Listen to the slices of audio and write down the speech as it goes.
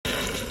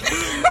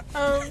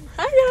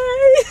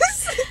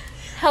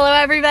Hello,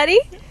 everybody.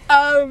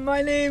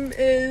 My name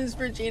is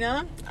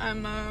Regina.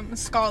 I'm a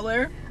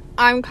scholar.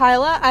 I'm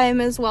Kyla. I am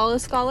as well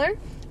a scholar.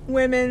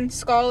 Women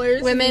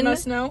scholars. Women, you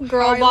must know.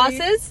 girl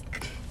bosses.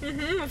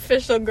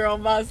 Official girl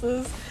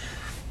bosses.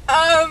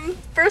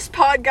 First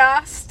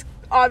podcast,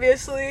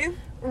 obviously.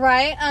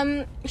 Right.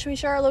 Should we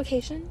share our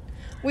location?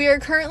 We are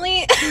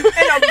currently In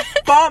a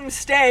bum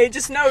stay.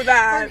 Just know we're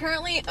that.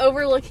 currently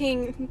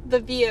overlooking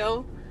the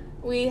view.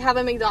 We have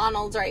a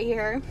McDonald's right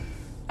here.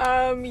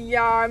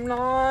 Yeah,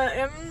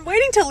 I'm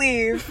waiting to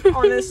leave,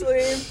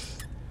 honestly.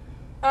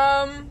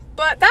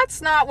 But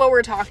that's not what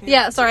we're talking about.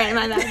 Yeah, sorry, today.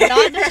 my bad.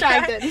 Not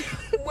distracted.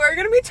 We're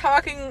gonna be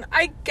talking,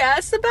 I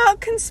guess, about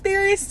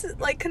conspiracies,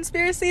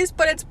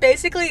 but it's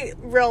basically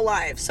real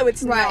life, so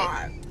it's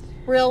Right.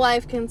 Real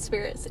life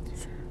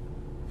conspiracies.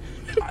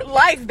 not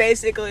life,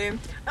 basically. And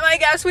I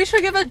guess we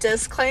should give a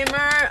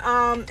disclaimer.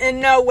 In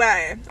no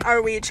way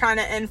are we trying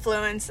to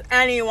influence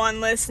anyone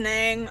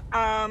listening.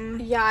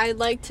 Yeah, I'd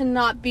like to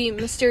not be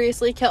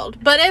mysteriously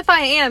killed. But if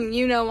I am,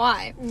 you know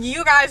why.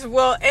 You guys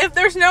will, if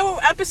there's no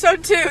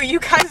episode 2, you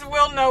guys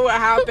will know what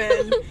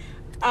happened.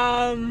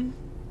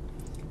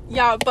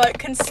 Yeah, but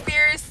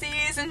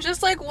conspiracies and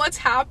just like what's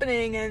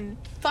happening in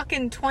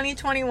fucking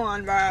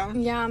 2021, bro.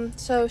 Yeah,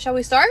 so shall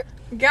we start?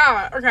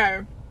 Yeah,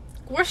 okay.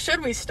 Where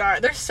should we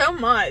start? There's so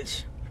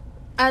much.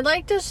 I'd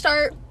like to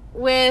start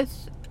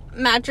with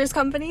mattress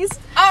companies.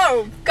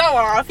 Oh, go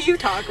off. You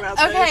talk about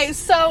this. Okay,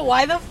 so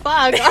why the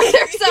fuck are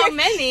there so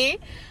many?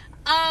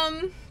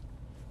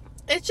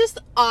 It's just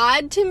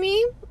odd to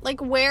me.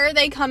 Like, where are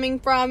they coming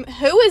from?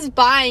 Who is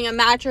buying a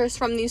mattress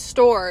from these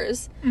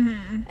stores?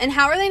 Mm-hmm. And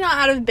how are they not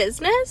out of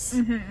business?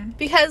 Mm-hmm.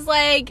 Because,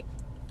 like,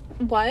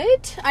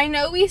 what? I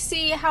know we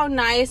see how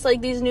nice,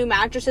 like, these new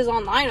mattresses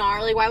online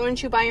are. Like, why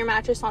wouldn't you buy your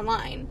mattress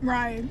online?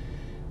 Right.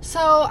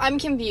 So, I'm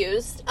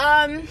confused.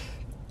 I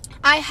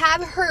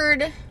have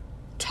heard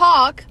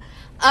talk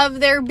of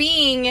there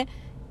being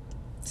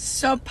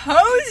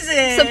supposed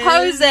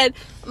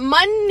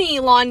money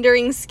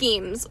laundering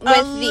schemes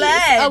with these.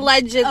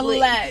 Allegedly.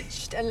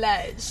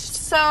 Alleged.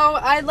 So,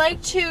 I'd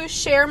like to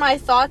share my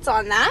thoughts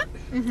on that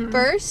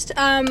first.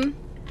 I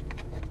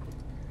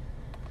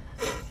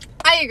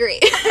agree.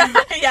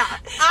 Yeah.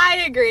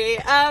 I agree.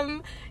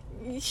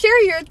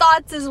 Share your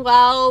thoughts as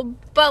well,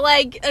 but,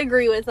 like,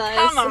 agree with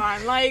us. Come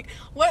on. Like,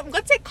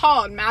 what's it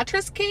called?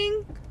 Mattress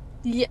King?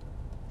 Yeah.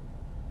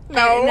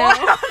 No. I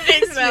I don't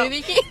think so.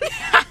 Smoothie King.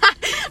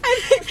 I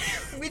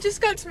think we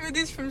just got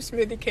smoothies from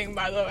Smoothie King,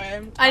 by the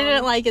way. I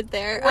didn't like it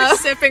there. We're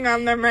sipping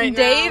on them right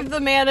Dave, now. the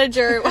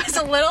manager, was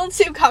a little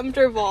too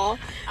comfortable.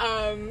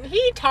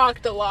 He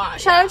talked a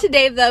lot. Shout out to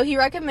Dave, though. He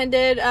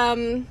recommended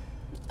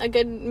a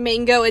good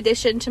mango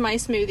addition to my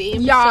smoothie.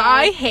 Yeah, so.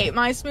 I hate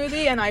my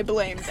smoothie, and I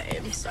blame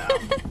Dave, so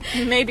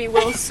maybe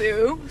we'll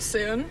sue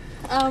soon.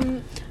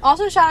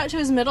 Also, shout out to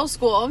his middle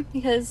school,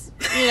 because,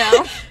 you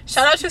know.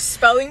 Shout out to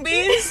spelling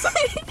bees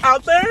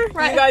out there.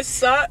 Right. You guys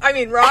suck. I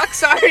mean, rock.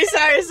 Sorry.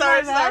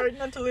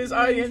 Not to lose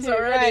audience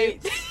already.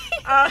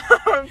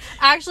 Right.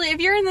 Actually, if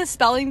you're in the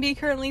spelling bee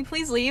currently,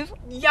 please leave.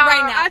 Yeah,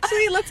 right now.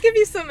 Actually, let's give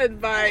you some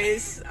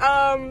advice.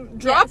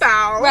 Drop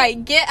out.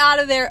 Right, get out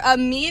of there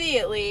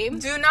immediately.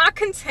 Do not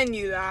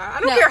continue that. I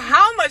don't No. care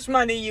how much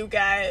money you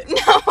get.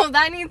 No,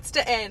 that needs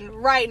to end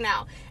right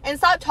now. And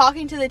stop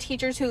talking to the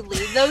teachers who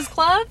lead those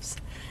clubs.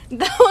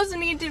 Those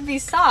need to be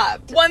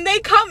stopped. When they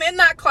come in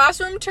that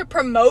classroom to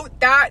promote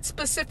that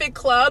specific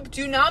club,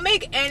 do not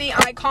make any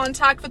eye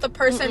contact with the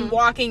person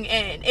walking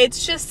in.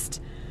 It's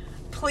just,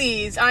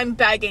 please, I'm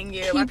begging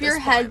you. Keep your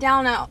head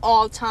down at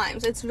all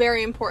times. It's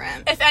very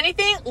important. If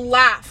anything,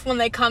 laugh when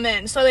they come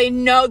in so they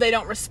know they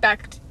don't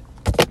respect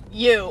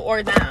you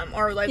or them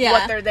or like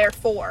what they're there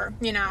for,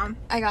 you know?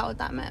 I got what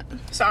that meant.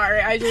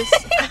 Sorry, I just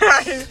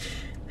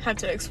had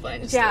to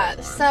explain. Yeah,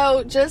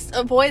 so just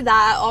avoid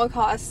that at all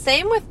costs.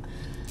 Same with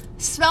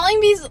spelling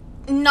bees,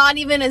 not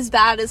even as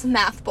bad as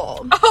Math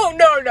Bowl. Oh,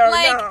 no.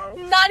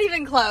 Not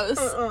even close.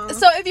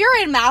 So if you're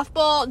in Math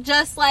Bowl,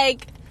 just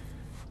like,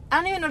 I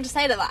don't even know what to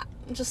say to that.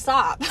 Just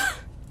stop.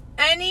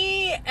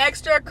 Any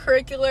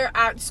extracurricular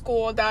at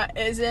school that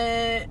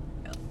isn't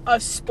a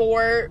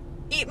sport,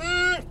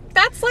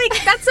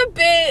 that's a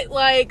bit,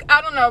 like,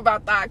 I don't know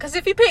about that. Because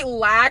if you play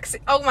lax,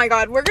 oh my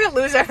god, we're gonna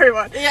lose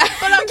everyone. Yeah.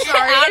 But I'm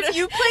sorry, if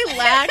you play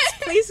lax,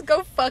 please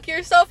go fuck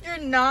yourself. You're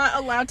not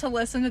allowed to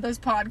listen to this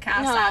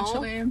podcast,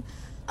 actually.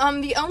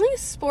 The only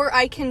sport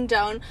I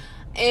condone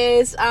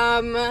is,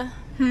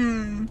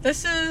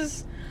 this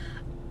is,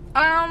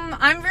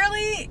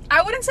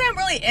 I wouldn't say I'm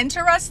really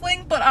into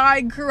wrestling, but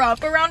I grew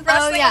up around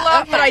wrestling a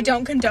lot, but I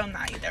don't condone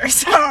that either,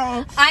 so.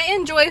 I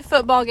enjoy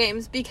football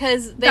games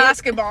because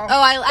basketball. Oh,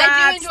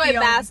 I do enjoy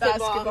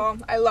basketball.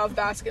 I love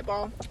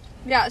basketball.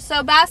 Yeah,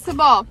 so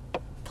basketball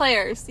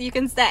players, you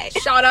can stay.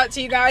 Shout out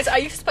to you guys. I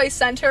used to play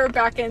center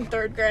back in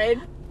 3rd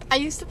grade. I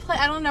used to play,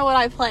 I don't know what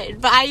I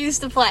played, but I used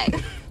to play.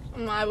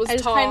 I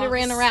just kind of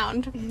ran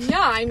around. Yeah,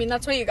 I mean,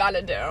 that's what you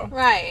gotta do.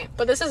 Right.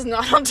 But this is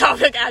not on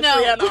topic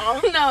actually at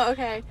all. No,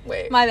 okay.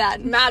 Wait. My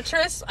bad.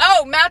 Mattress?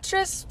 Oh,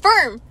 mattress.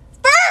 Firm.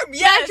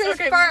 Yes! Mattress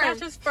okay, firm.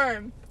 Mattress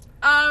firm.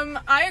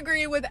 I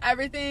agree with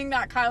everything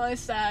that Kyla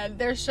said.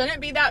 There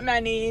shouldn't be that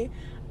many.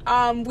 We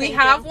Thank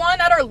have you.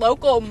 one at our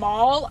local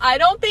mall. I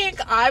don't think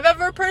I've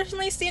ever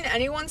personally seen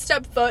anyone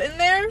step foot in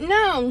there.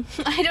 No,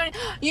 I don't.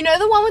 You know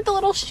the one with the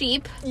little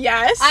sheep?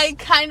 Yes. I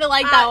kind of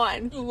like that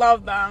one.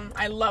 Love them.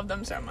 I love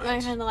them so much.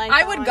 I kinda like I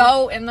that would one.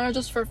 go in there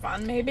just for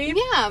fun, maybe.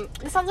 Yeah,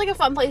 it sounds like a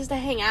fun place to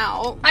hang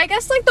out. I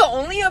guess, like, the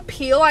only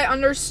appeal I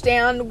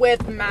understand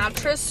with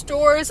mattress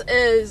stores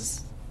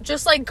is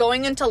just, like,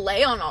 going in to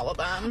lay on all of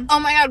them.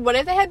 Oh my god, what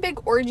if they had big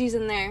orgies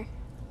in there?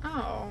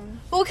 Oh.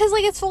 Well, because,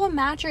 like, it's full of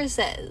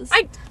mattresses.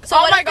 Oh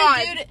what my if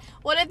god.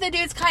 What if the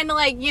dude's kind of,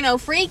 like, you know,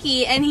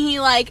 freaky, and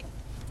he, like,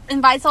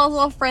 invites all his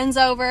little friends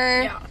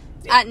over Yeah.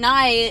 at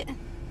night?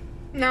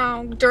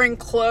 No, during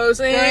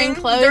closing. During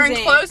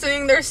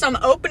closing. There's some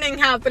opening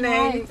happening.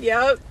 Right.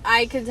 Yep.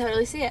 I could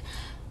totally see it.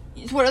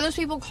 What are those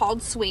people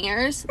called?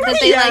 Swingers? That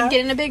they, Yeah. like,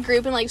 get in a big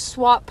group and, like,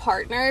 swap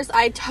partners?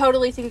 I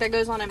totally think that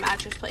goes on in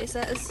mattress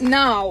places.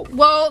 No.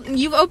 Well,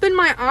 you've opened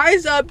my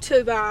eyes up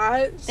to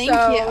that. Thank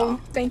so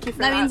you. Thank you for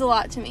that. That means a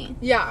lot to me.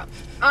 Yeah.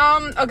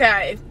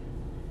 Okay.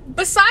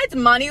 Besides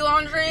money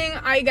laundering,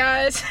 I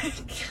guess,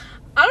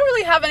 I don't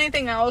really have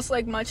anything else,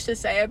 like, much to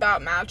say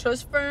about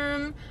Mattress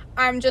Firm.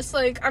 I'm just,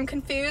 like, I'm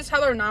confused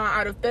how they're not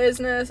out of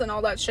business and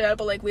all that shit,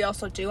 but, like, we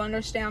also do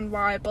understand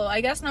why, but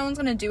I guess no one's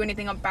gonna do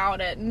anything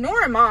about it,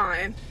 nor am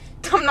I.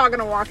 I'm not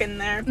gonna walk in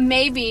there.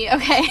 Maybe.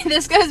 Okay,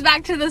 this goes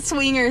back to the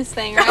swingers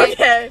thing, right?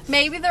 Okay.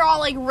 Maybe they're all,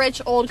 like, rich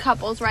old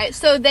couples, right?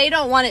 So they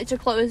don't want it to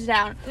close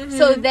down.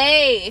 So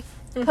they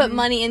put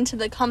money into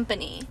the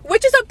company.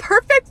 Which is a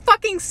perfect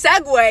fucking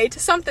segue to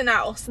something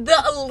else.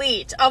 The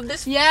elite of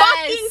this Yes.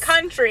 fucking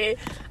country,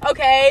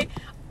 okay,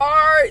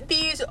 are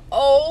these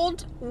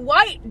old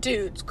white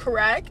dudes,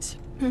 correct?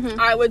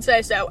 I would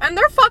say so. And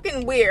they're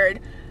fucking weird.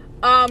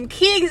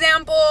 Key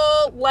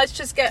example, let's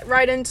just get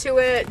right into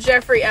it.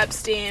 Jeffrey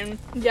Epstein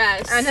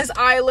Yes. and his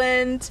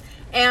island,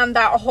 and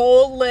that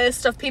whole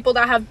list of people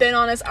that have been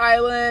on his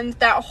island,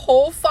 that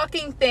whole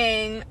fucking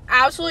thing,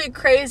 absolutely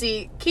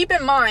crazy. Keep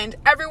in mind,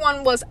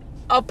 everyone was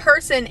a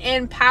person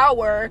in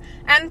power,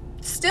 and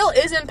still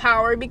is in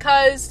power,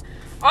 because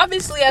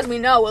obviously, as we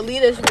know,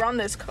 elitists run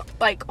this,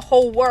 like,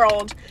 whole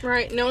world.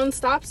 Right, no one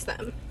stops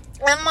them.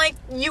 And, like,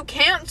 you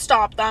can't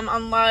stop them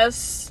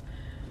unless,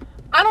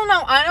 I don't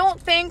know, I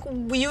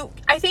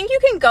think you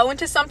can go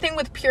into something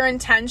with pure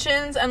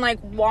intentions and,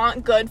 like,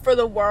 want good for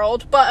the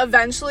world, but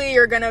eventually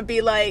you're gonna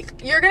be,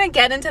 like, you're gonna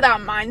get into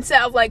that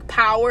mindset of, like,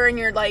 power, and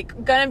you're,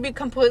 like, gonna be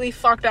completely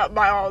fucked up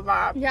by all of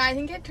that. Yeah, I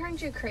think it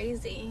turns you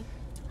crazy.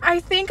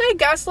 I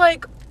guess,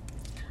 like,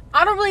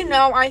 I don't really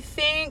know, I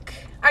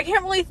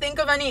can't really think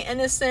of any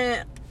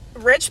innocent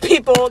rich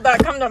people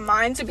that come to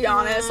mind, to be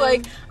honest.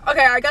 Like,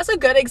 okay, I guess a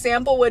good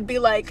example would be,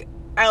 like,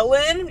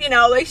 Ellen, you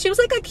know, like, she was,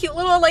 like, a cute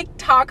little, like,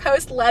 talk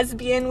host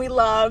lesbian we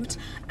loved,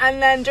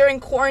 and then during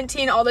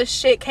quarantine, all this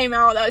shit came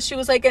out that she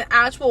was, like, an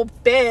actual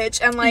bitch,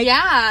 and, like,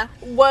 Yeah.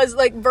 was,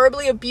 like,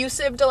 verbally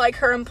abusive to, like,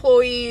 her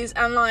employees,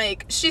 and,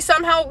 like, she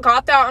somehow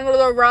got that under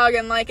the rug,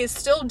 and, like, is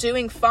still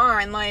doing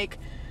fine, like,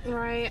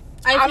 Right.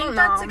 I I don't think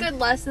that's a know. good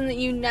lesson, that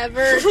you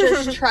never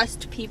just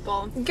trust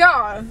people.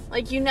 yeah.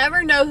 Like, you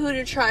never know who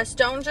to trust.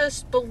 Don't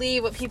just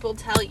believe what people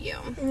tell you.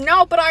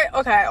 No, but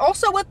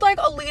also with, like,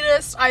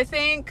 elitists, I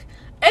think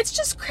it's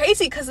just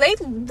crazy because they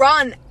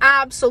run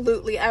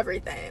absolutely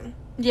everything.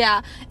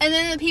 Yeah. And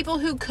then the people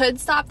who could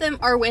stop them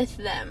are with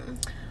them.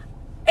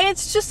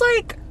 It's just,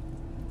 like,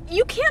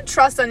 you can't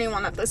trust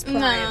anyone at this point.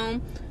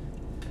 No.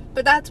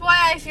 But that's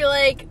why I feel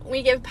like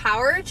we give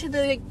power to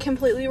the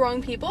completely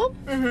wrong people.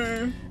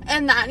 Mm-hmm.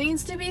 And that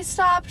needs to be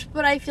stopped,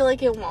 but I feel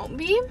like it won't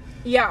be.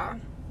 Yeah.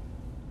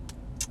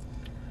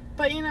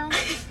 But, you know.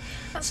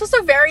 That's just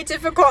a very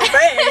difficult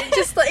thing.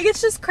 Just, like,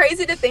 it's just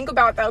crazy to think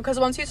about, though, because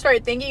once you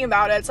start thinking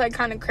about it, it's, like,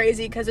 kind of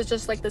crazy, because it's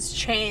just, like, this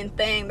chain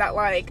thing that,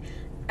 like,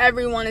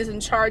 everyone is in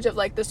charge of,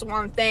 like, this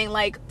one thing.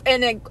 Like,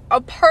 and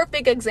a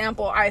perfect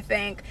example, I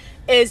think,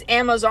 is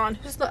Amazon.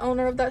 Who's the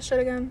owner of that shit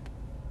again?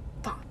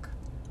 Fuck.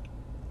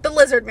 The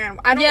Lizard Man.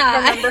 I don't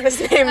remember his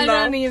name, I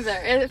though. don't either.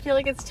 I feel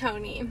like it's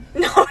Tony.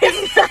 No,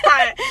 it's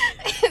not.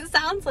 It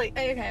sounds like...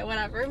 Okay,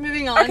 whatever.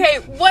 Moving on. Okay,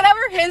 whatever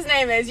his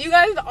name is. You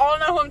guys all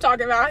know who I'm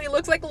talking about. He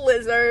looks like a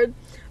lizard.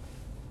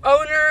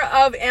 Owner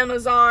of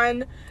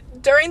Amazon.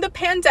 During the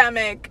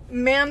pandemic,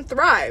 man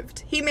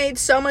thrived. He made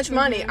so much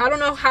money. I don't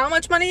know how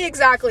much money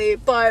exactly,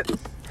 but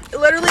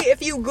literally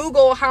if you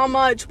Google how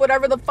much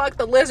whatever the fuck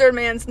the Lizard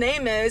Man's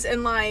name is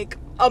in, like,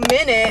 a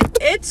minute,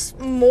 it's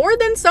more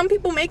than some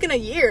people make in a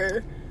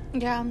year.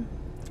 Yeah.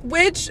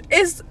 Which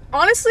is,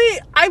 honestly,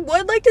 I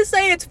would like to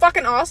say it's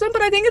fucking awesome,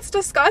 but I think it's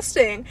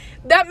disgusting.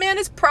 That man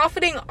is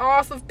profiting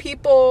off of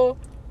people...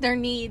 Their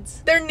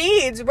needs. Their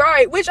needs,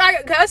 right. Which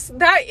I guess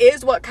that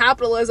is what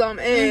capitalism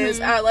is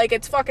at, like,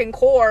 its fucking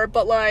core.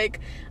 But, like,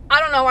 I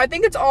don't know. I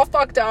think it's all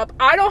fucked up.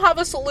 I don't have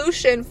a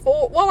solution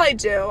for... Well, I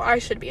do. I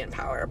should be in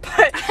power.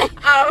 But,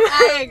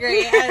 I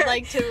agree. I'd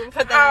like to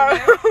put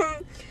that in there.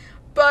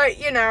 But,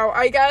 you know,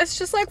 I guess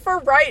just, like, for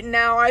right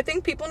now, I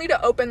think people need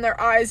to open their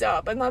eyes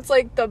up. And that's,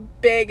 like, the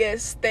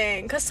biggest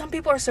thing. Because some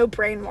people are so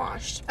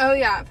brainwashed. Oh,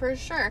 yeah, for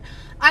sure.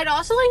 I'd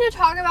also like to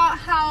talk about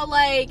how,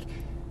 like,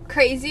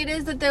 crazy it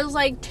is that there's,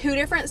 like, two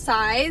different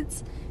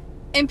sides.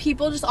 And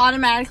people just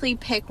automatically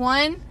pick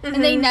one. Mm-hmm.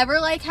 And they never,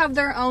 like, have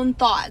their own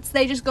thoughts.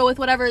 They just go with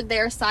whatever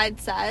their side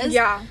says.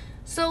 Yeah.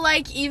 So,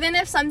 like, even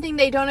if something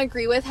they don't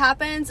agree with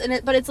happens,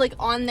 but it's, like,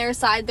 on their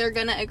side, they're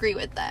gonna agree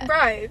with that.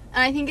 Right.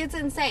 And I think it's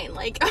insane.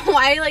 Like,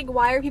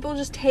 why are people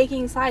just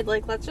taking sides?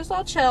 Like, let's just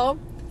all chill.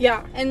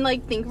 Yeah. And,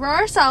 like, think for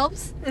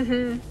ourselves.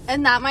 Mm-hmm.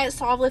 And that might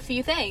solve a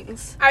few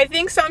things. I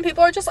think some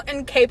people are just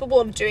incapable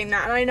of doing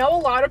that. And I know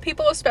a lot of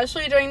people,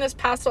 especially during this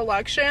past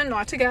election,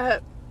 not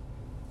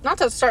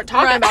to start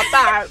talking about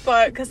that,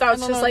 but because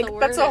that's just, like,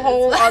 that's a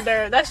whole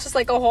other, that's just,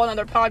 like, a whole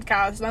other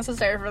podcast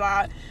necessary for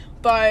that.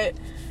 But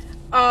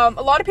a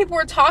lot of people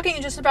were talking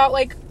just about,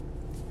 like,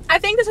 I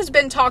think this has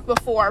been talked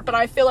before, but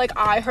I feel like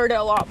I heard it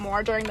a lot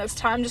more during this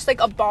time, just, like,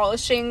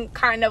 abolishing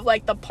kind of,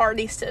 like, the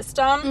party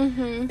system.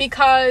 Mm-hmm.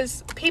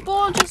 Because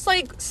people just,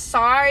 like,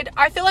 side.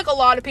 I feel like a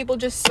lot of people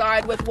just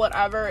side with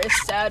whatever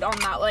is said on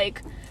that,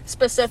 like,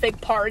 specific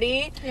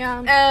party.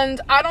 Yeah. And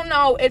I don't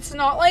know, it's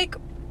not, like,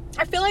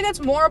 I feel like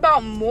it's more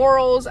about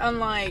morals and,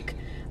 like,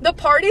 the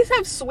parties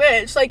have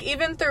switched, like,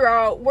 even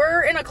throughout,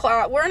 we're in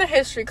a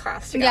history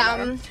class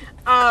together. Yeah.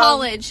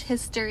 College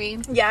history.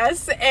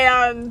 Yes,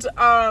 and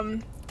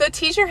the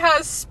teacher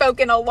has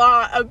spoken a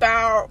lot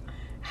about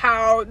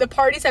how the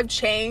parties have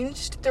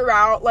changed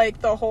throughout,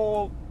 like, the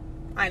whole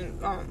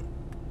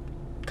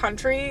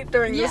country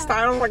during this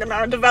time, like,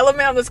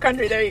 development of this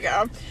country, there you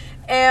go.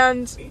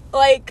 And,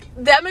 like,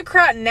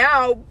 Democrat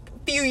now,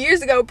 few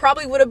years ago,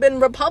 probably would have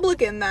been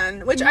Republican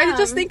then, which I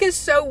just think is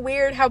so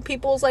weird how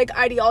people's, like,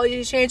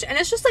 ideologies change, and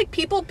it's just, like,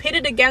 people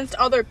pitted against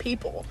other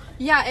people.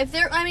 Yeah, if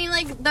they're, I mean,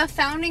 like, the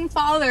founding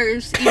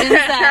fathers even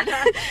said.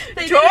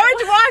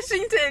 George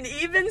Washington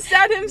even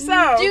said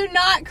himself. Do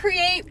not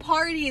create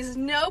parties,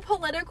 no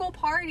political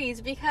parties,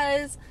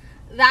 because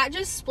that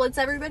just splits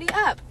everybody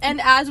up.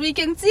 And as we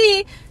can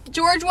see,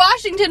 George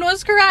Washington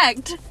was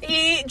correct.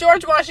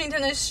 George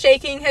Washington is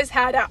shaking his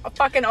head at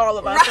fucking all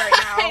of us right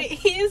now.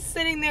 He is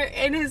sitting there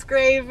in his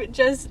grave,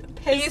 just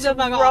pissed He's the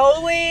fuck off.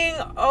 rolling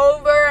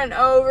over and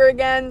over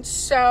again,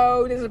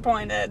 so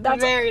disappointed.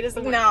 That's very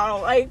disappointed. No,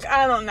 like,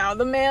 I don't know.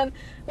 The man,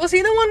 was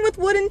he the one with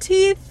wooden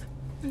teeth?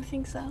 I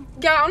think so.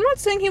 Yeah, I'm not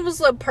saying he was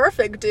a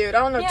perfect dude. I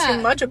don't know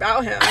too much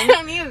about him. I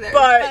don't either.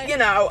 But, you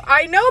know,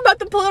 I know about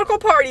the political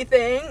party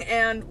thing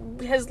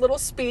and his little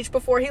speech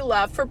before he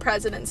left for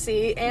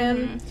presidency,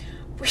 and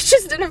we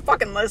just didn't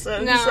fucking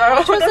listen. No, so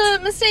which was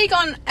a mistake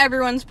on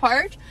everyone's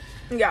part.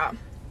 Yeah.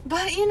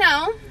 But, you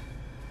know,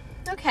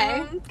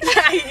 okay.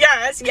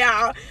 Yes,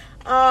 yeah.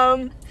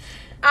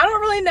 I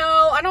don't really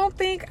know.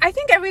 I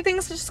think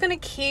everything's just gonna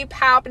keep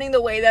happening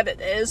the way that it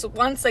is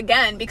once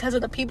again because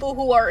of the people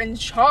who are in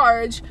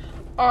charge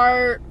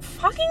are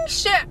fucking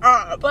shit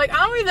up. Like,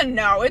 I don't even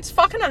know. It's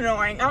fucking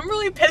annoying. I'm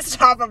really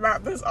pissed off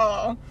about this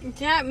all.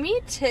 Yeah,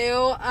 me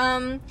too.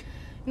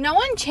 No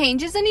one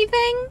changes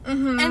anything,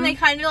 and they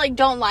kind of, like,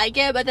 don't like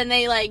it, but then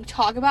they, like,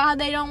 talk about how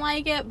they don't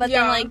like it, but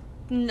then, like,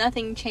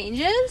 nothing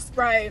changes.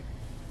 Right.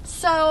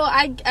 So,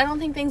 I don't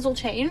think things will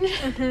change.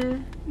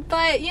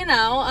 But, you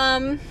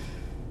know,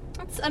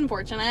 it's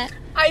unfortunate.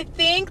 I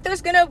think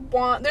there's gonna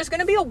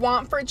be a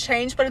want for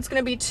change, but it's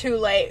gonna be too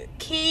late.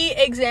 Key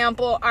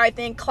example, I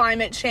think,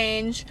 climate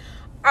change.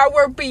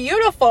 Our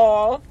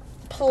beautiful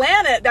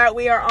planet that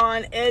we are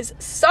on is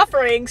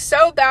suffering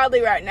so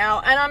badly right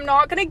now, and I'm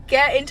not gonna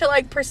get into,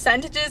 like,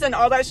 percentages and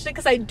all that shit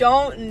because I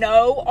don't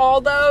know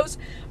all those,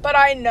 but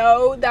I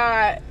know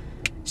that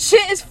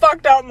shit is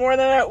fucked up more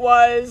than it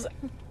was,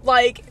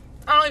 like,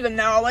 I don't even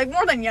know, like,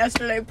 more than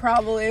yesterday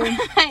probably.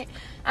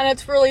 And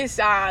it's really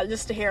sad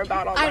just to hear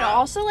about all that. I'd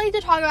also like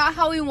to talk about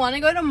how we want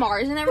to go to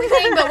Mars and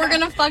everything, but we're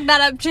gonna fuck that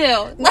up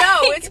too. No,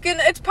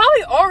 it's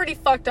probably already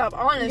fucked up,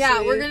 honestly.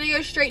 Yeah, we're gonna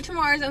go straight to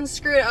Mars and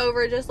screw it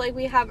over just like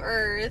we have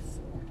Earth.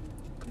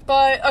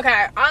 But,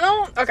 okay,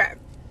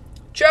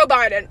 Joe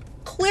Biden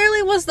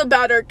clearly was the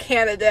better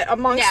candidate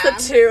amongst the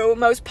two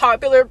most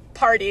popular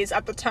parties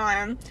at the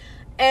time.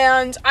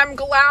 And I'm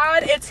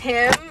glad it's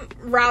him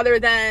rather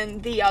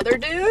than the other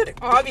dude,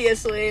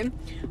 obviously.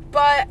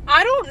 But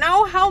I don't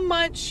know how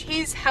much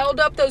he's held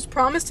up those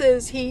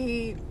promises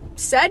he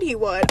said he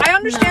would. I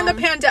understand the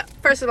pandemic.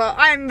 First of all,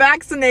 I'm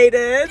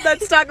vaccinated.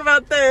 Let's talk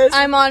about this.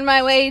 I'm on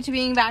my way to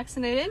being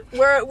vaccinated. We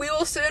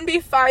will soon be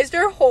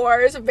Pfizer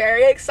whores.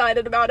 Very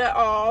excited about it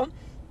all.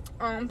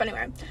 But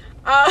anyway.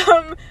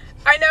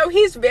 I know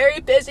he's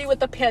very busy with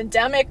the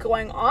pandemic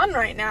going on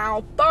right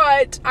now,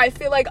 but I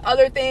feel like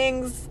other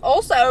things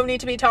also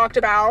need to be talked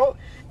about.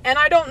 And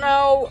I don't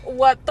know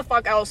what the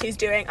fuck else he's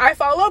doing. I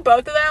follow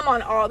both of them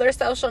on all their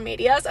social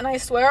medias, and I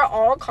swear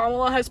all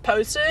Kamala has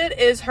posted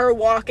is her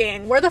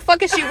walking. Where the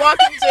fuck is she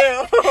walking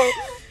to?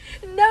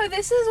 No,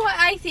 this is what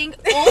I think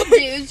old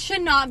dudes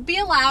should not be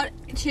allowed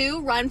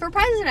to run for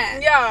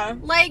president. Yeah.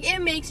 Like,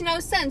 it makes no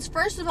sense.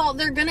 First of all,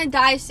 they're gonna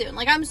die soon.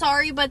 Like, I'm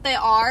sorry, but they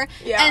are.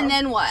 Yeah. And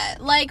then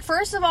what? Like,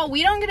 first of all,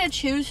 we don't get to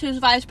choose who's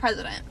vice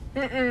president.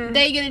 Mm-mm.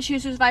 They get to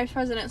choose who's vice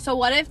president. So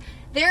what if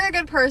they're a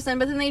good person,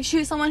 but then they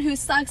choose someone who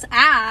sucks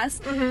ass,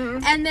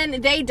 and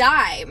then they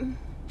die?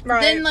 Right.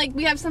 Then, like,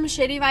 we have some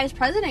shitty vice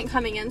president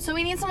coming in. So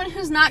we need someone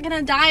who's not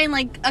gonna die in,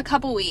 like, a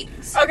couple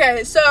weeks.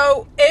 Okay,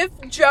 so if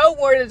Joe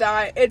were to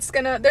die,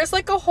 there's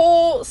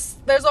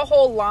a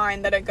whole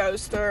line that it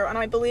goes through, and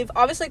I believe,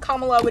 obviously,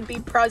 Kamala would be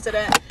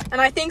president, and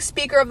I think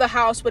Speaker of the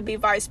House would be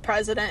vice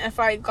president, if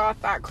I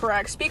got that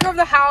correct. Speaker of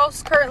the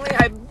House, currently,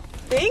 I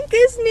think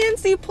is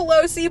Nancy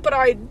Pelosi, but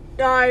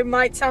I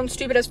might sound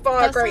stupid as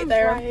fuck right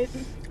there. Right.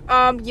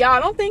 Yeah, I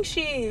don't think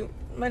she...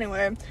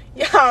 Anyway,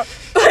 yeah,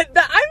 but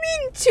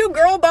two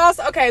girl boss.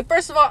 Okay,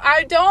 first of all,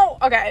 don't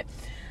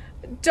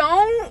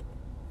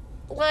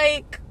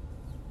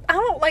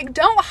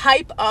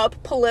hype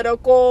up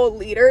political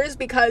leaders,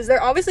 because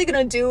they're obviously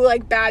gonna do,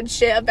 like, bad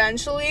shit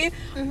eventually,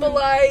 but,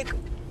 like,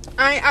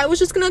 I was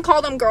just gonna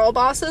call them girl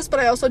bosses, but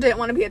I also didn't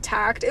want to be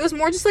attacked. It was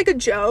more just, like, a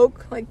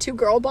joke, like, two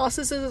girl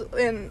bosses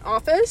in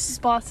office.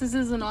 Bosses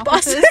is in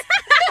office.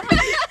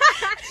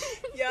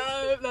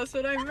 Yeah, that's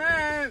what I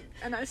meant,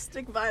 and I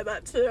stick by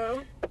that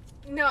too.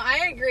 No,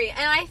 I agree,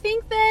 and I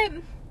think that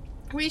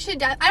we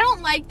should I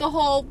don't like the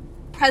whole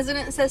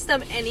president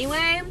system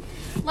anyway.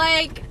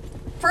 Like,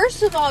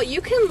 first of all,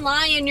 you can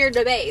lie in your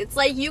debates.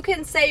 Like, you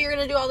can say you're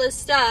gonna do all this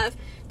stuff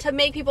to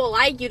make people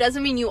like you,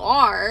 doesn't mean you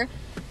are.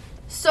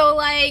 So,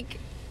 like,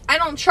 I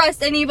don't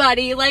trust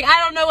anybody. Like, I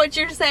don't know what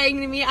you're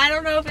saying to me. I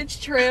don't know if it's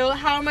true.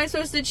 How am I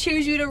supposed to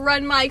choose you to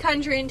run my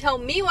country and tell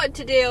me what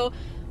to do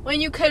when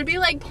you could be,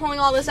 like, pulling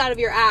all this out of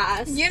your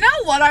ass? You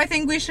know what I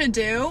think we should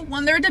do?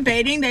 When they're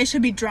debating, they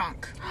should be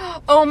drunk.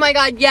 Oh my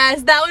god,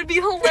 yes. That would be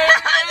hilarious.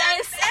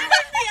 It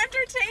would be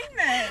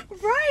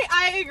entertainment. Right,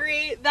 I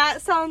agree.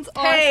 That sounds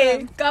awesome.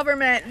 Hey,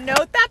 government,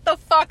 note that the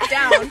fuck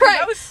down. Right.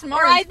 That was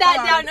smart. Write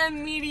that down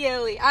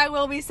immediately. I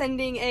will be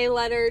sending a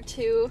letter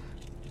to...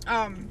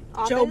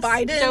 Joe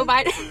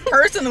Biden.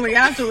 Personally,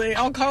 actually.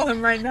 I'll call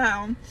him right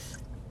now.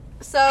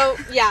 So,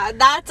 yeah,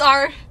 that's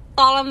our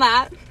thought on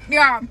that.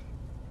 Yeah.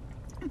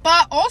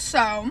 But also,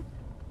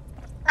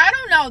 I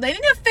don't know. They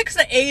need to fix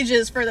the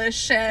ages for this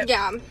shit.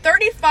 Yeah.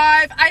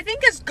 35, I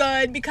think is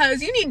good,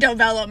 because you need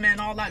development,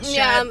 all that shit.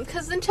 Yeah,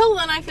 because until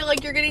then, I feel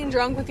like you're getting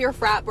drunk with your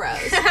frat bros.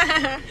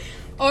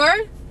 Or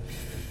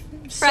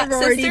frat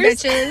sorority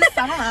sisters. bitches.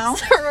 I don't know.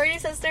 Sorority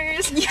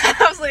sisters. Yeah,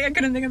 I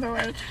couldn't think of the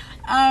word.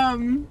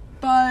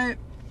 But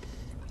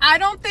I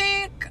don't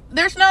think...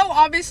 There's no,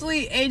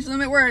 obviously, age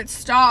limit where it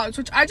stops,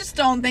 which I just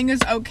don't think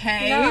is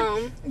okay.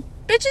 No.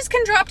 Bitches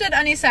can drop dead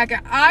any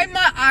second.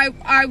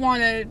 I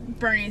wanted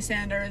Bernie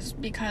Sanders,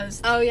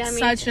 because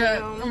me too.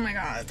 Oh my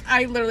god,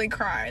 I literally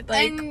cried.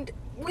 Like, and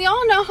we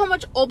all know how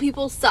much old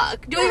people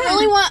suck. Do we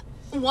really want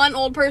one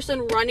old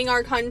person running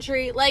our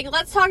country? Like,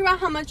 let's talk about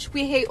how much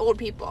we hate old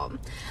people.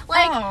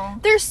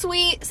 Like, they're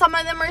sweet. Some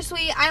of them are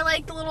sweet. I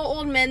like the little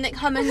old men that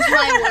come into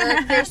my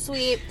work. They're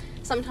sweet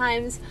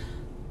sometimes.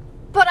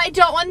 But I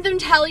don't want them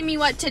telling me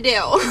what to do.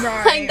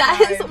 Right, like,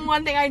 that is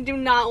one thing I do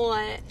not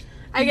want.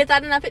 I get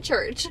that enough at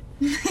church.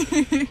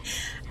 Yeah,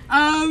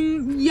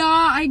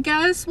 I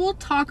guess we'll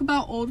talk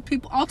about old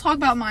people. I'll talk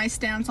about my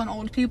stance on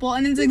old people,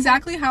 and it's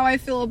exactly how I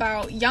feel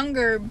about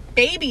younger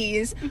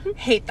babies.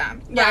 Hate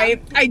them,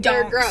 right? I don't.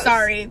 They're gross.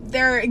 Sorry.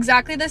 They're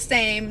exactly the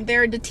same.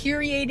 They're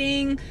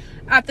deteriorating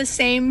at the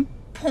same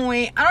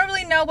point. I don't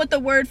really know what the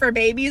word for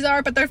babies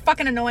are, but they're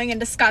fucking annoying and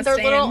disgusting.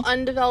 They're little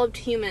undeveloped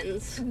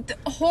humans.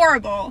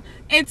 Horrible.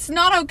 It's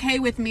not okay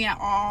with me at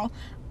all.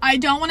 I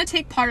don't want to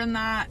take part in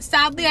that.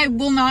 Sadly, I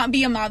will not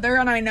be a mother,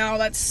 and I know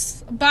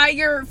that's... By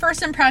your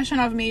first impression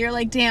of me, you're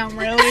like, damn,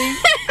 really?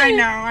 I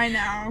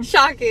know.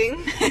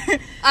 Shocking.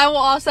 I will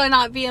also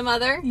not be a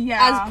mother,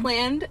 yeah, as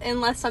planned,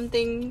 unless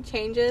something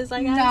changes,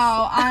 I guess.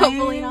 No,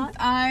 hopefully not.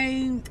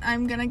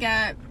 I'm gonna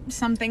get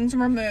some things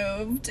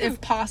removed,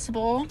 if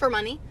possible. For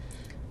money?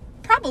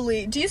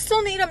 Probably. Do you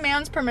still need a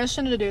man's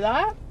permission to do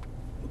that?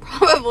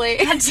 Probably.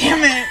 God damn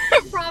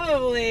it.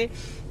 Probably.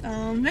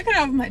 I could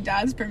have my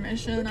dad's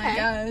permission, okay. I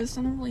guess.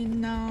 I don't really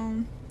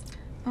know.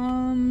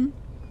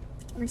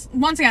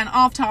 Once again,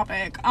 off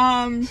topic.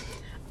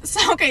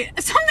 So, okay,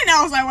 something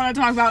else I want to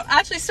talk about.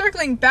 Actually,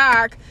 circling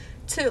back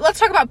to... Let's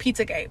talk about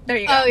Pizzagate. There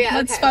you go. Oh, yeah,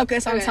 Let's okay.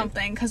 focus on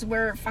something, because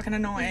we're fucking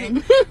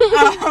annoying.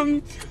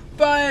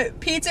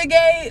 But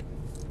Pizzagate,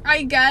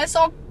 I guess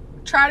I'll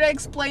try to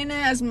explain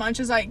it as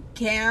much as I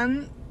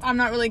can. I'm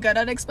not really good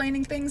at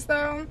explaining things,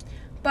 though.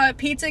 But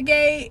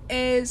Pizzagate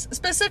is,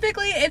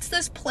 specifically, it's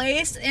this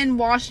place in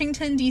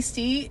Washington,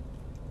 D.C.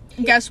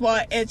 Guess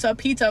what? It's a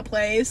pizza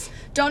place.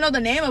 Don't know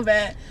the name of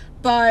it,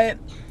 but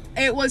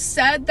it was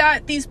said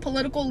that these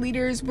political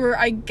leaders were,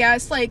 I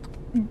guess, like,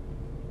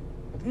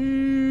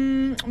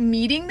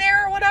 meeting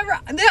there or whatever.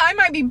 I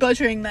might be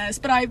butchering this,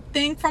 but I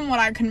think from what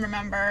I can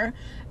remember,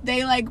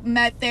 they, like,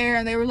 met there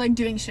and they were, like,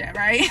 doing shit,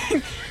 right?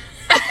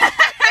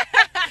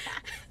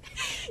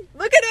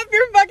 Look it up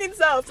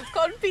else. It's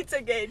called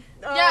Pizzagate.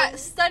 Yeah,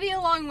 study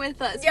along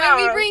with us. Yeah.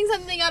 When we bring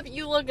something up,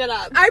 you look it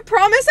up. I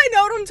promise I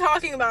know what I'm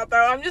talking about,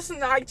 though.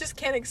 I just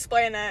can't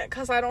explain it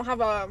because I don't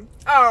have a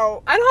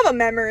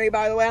memory,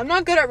 by the way. I'm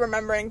not good at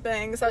remembering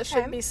things. That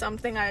should be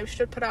something I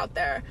should put out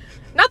there.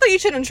 Not that you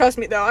shouldn't trust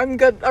me, though. I'm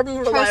good. I'm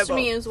reliable. Trust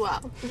me as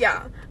well.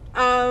 Yeah.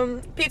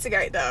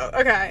 Pizzagate, though.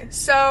 Okay.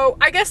 So,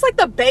 I guess, like,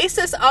 the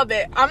basis of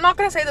it, I'm not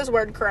going to say this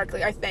word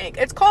correctly, I think.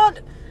 It's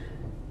called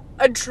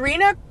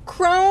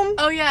adrenochrome.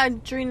 Oh, yeah,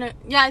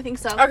 yeah, I think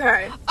so.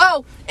 Okay.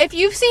 Oh, if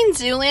you've seen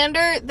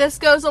Zoolander, this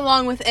goes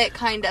along with it,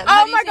 kind of.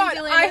 Oh my god,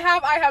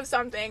 I have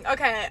something.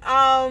 Okay.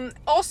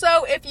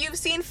 Also, if you've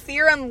seen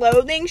Fear and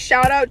Loathing,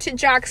 shout out to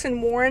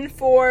Jackson Warren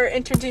for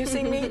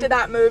introducing me to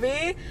that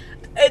movie.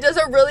 It does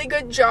a really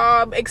good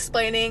job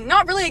explaining,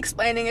 not really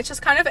explaining, it's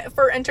just kind of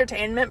for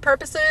entertainment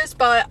purposes,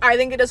 but I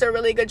think it does a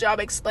really good job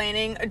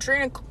explaining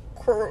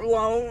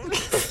adrenochrome.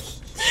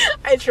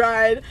 I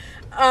tried.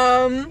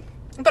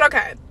 But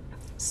okay.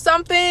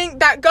 Something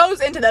that goes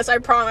into this, I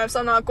promise,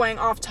 I'm not going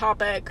off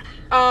topic.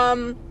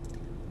 Human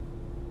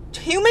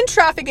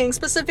trafficking,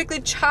 specifically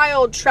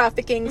child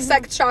trafficking,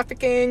 sex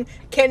trafficking,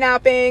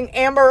 kidnapping,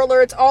 Amber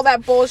Alerts, all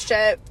that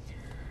bullshit,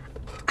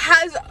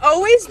 has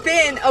always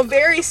been a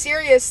very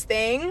serious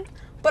thing,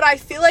 but I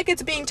feel like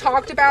it's being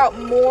talked about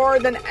more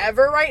than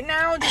ever right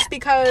now, just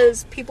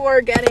because people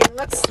are getting,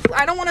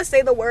 I don't want to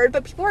say the word,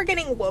 but people are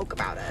getting woke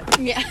about it.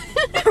 Yeah.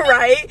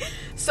 Right?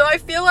 So I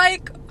feel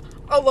like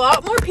a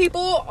lot more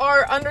people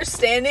are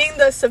understanding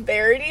the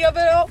severity of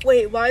it all.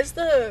 Wait, why is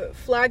the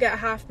flag at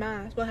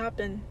half-mast? What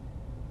happened?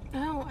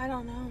 Oh, I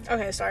don't know.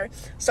 Okay, sorry.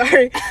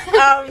 Something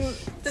happened.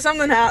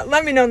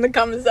 Let me know in the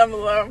comments down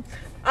below.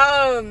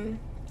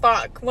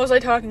 Fuck. What was I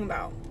talking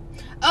about?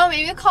 Oh,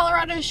 maybe a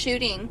Colorado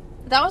shooting.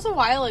 That was a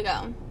while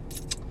ago.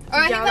 Or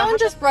I think that one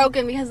just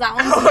broken because that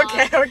one's not.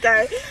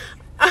 Okay.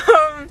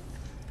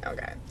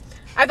 Okay.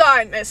 I thought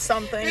I missed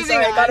something, so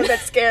I got a bit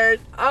scared.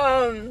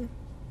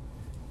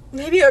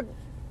 Maybe a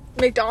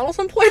McDonald's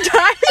employee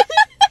died?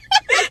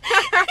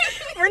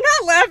 We're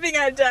not laughing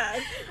at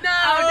death.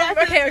 No,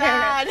 okay.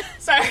 bad.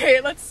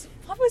 Sorry,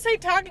 what was I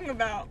talking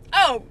about?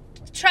 Oh,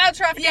 child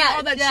trafficking,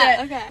 all that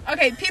shit.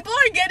 Okay, people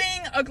are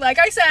getting, like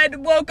I said,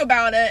 woke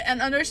about it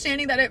and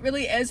understanding that it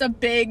really is a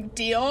big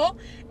deal.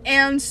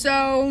 And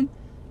so,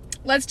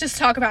 let's just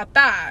talk about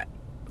that.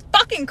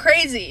 Fucking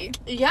crazy.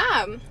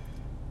 Yeah.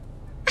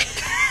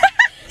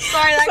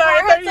 Sorry, that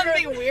car had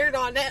something weird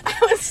on it.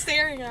 I was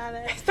staring at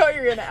it. I thought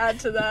you were gonna add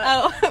to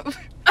that.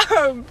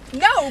 Oh.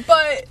 No,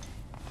 but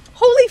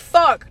holy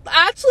fuck.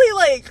 Actually,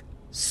 like,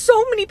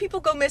 so many people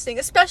go missing,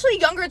 especially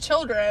younger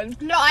children.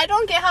 No, I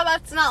don't get how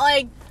that's not,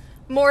 like,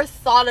 more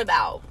thought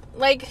about.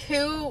 Like,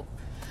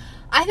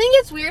 I think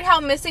it's weird how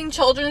missing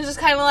children just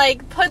kind of,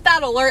 like, put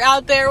that alert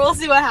out there, we'll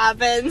see what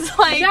happens.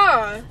 Like,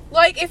 yeah.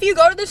 Like, if you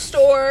go to the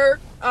store,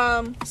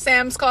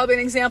 Sam's Club, an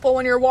example,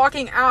 when you're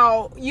walking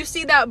out, you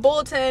see that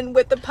bulletin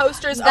with the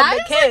posters of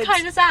the kids. That is, like,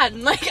 kind of sad.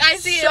 Like, I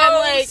see it, I'm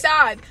like,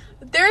 sad.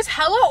 There's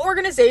hella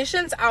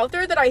organizations out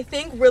there that I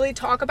think really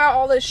talk about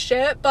all this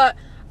shit, but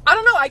I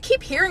don't know, I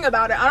keep hearing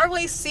about it. I don't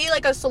really see,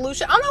 like, a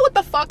solution. I don't know what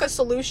the fuck a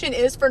solution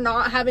is for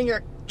not having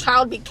your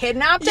child be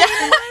kidnapped. Yeah,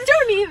 I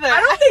don't either. I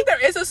don't think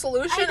there is a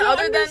solution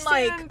other than,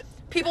 like, understand.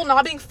 People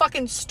not being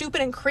fucking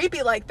stupid and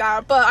creepy like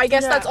that, but I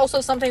guess that's also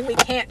something we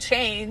can't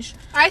change.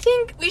 I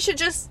think we should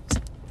just,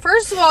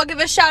 first of all, give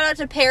a shout out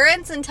to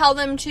parents and tell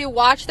them to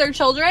watch their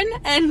children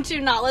and to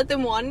not let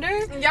them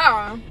wander.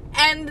 Yeah.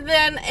 And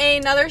then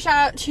another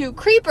shout out to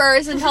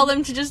creepers and tell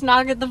them to just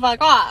knock it the fuck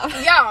off.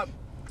 Yeah.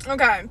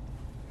 Okay.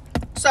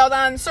 So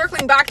then,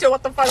 circling back to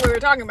what the fuck we were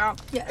talking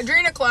about. Yes.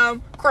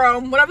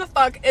 Adrenochrome, whatever the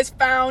fuck, is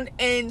found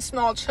in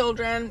small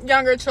children,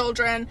 younger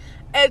children.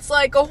 It's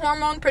like a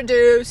hormone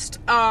produced,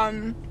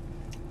 and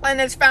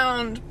it's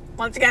found,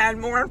 once again,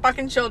 more in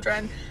fucking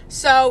children.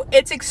 So,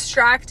 it's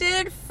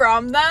extracted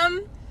from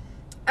them,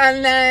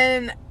 and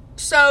then,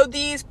 so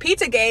these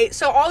Pizzagate,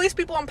 so all these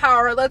people in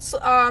power, let's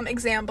go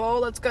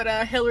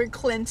to Hillary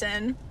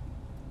Clinton,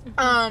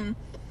 per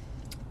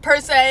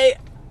se,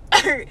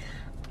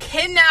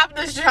 kidnapped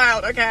this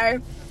child, okay?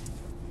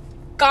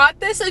 Got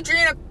this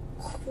adrenochrome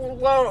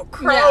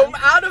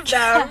out of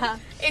them,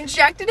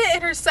 injected it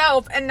in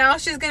herself, and now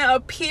she's gonna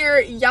appear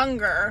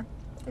younger,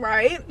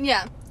 right?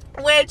 Yeah.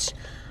 Which,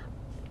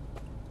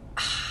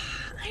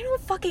 I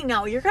don't fucking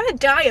know. You're gonna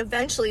die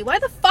eventually. Why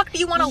the fuck do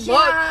you want to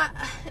look?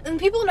 And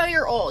people know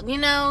you're old, you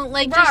know?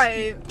 Like,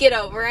 Right. just get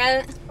over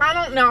it. I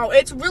don't know.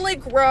 It's really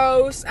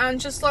gross, and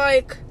just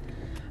like,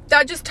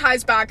 that just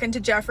ties back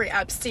into Jeffrey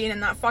Epstein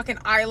and that fucking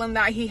island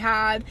that he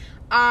had.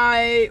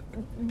 I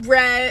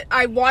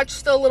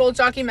watched the little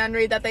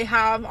documentary that they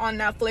have on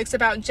Netflix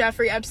about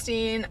Jeffrey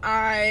Epstein.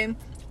 I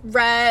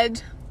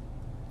read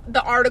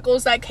the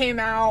articles that came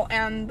out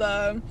and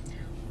the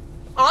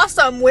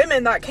awesome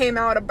women that came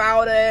out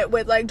about it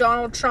with, like,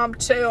 Donald Trump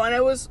too, and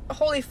it was,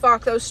 holy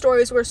fuck, those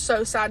stories were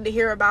so sad to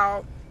hear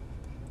about.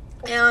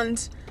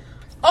 And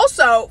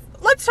also,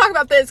 let's talk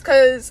about this,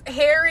 because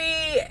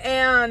Harry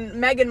and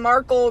Meghan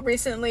Markle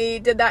recently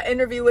did that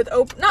interview with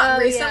Oprah. Not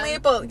recently,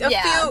 but it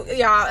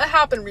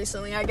happened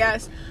recently, I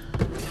guess.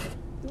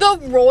 The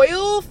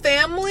royal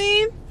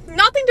family,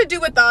 nothing to do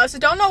with us. I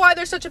don't know why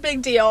they're such a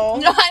big deal.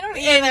 No, I don't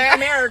in either.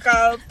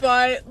 America,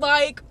 but,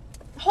 like,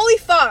 holy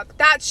fuck,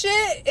 that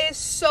shit is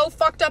so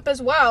fucked up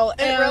as well.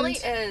 It really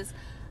is.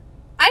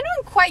 I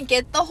don't quite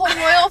get the whole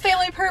royal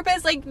family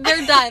purpose. Like,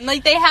 they're done.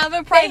 Like, they have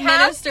a prime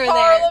minister there.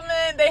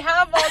 Parliament. They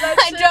have all that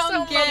I shit.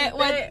 don't get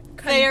what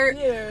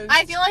they're...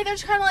 I feel like they're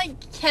just kind of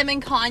like Kim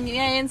and Kanye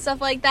and stuff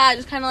like that.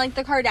 Just kind of like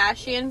the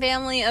Kardashian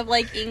family of,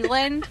 like,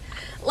 England.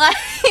 Like,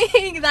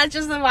 that's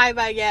just the vibe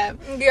I get.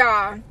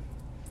 Yeah.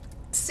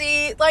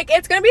 See, like,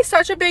 it's gonna be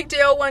such a big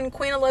deal when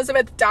Queen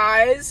Elizabeth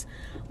dies.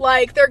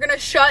 Like, they're gonna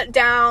shut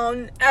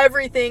down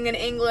everything in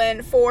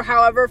England for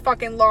however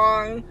fucking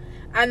long.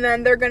 And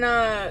then they're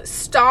gonna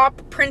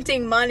stop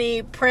printing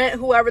money, print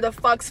whoever the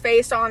fuck's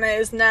face on it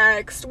is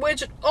next.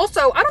 Which,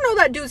 also, I don't know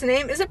that dude's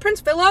name. Is it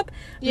Prince Philip?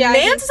 Yeah,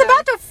 Man's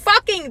about to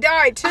fucking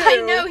die, too. I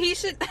know, he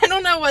should... I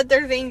don't know what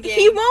they're thinking.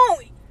 He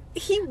won't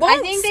I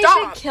think stop.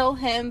 they should kill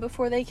him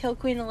before they kill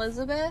Queen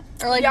Elizabeth.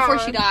 Or, like, before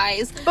she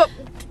dies. But...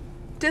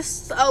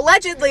 Just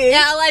allegedly.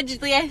 Yeah,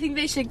 allegedly. I think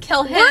they should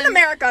kill him. We're in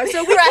America,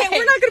 so we're not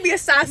going to be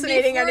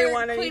assassinating before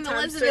anyone Queen anytime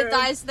Elizabeth soon.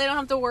 dies, so they don't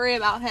have to worry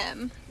about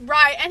him.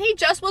 Right, and he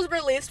just was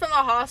released from the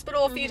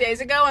hospital a few days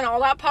ago, and all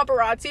that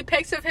paparazzi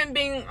pics of him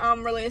being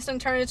released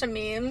and turned into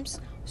memes.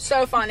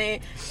 So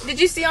funny. Did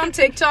you see on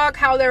TikTok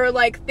how there were,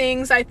 like,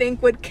 things I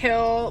think would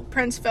kill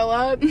Prince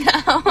Philip?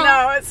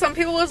 No, some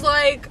people was,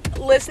 like,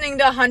 listening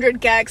to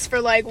 100 gecs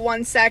for, like,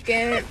 1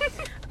 second.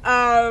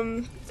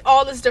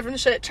 All this different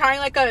shit, trying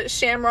like a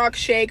Shamrock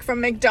Shake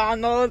from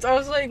McDonald's. I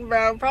was like,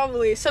 bro,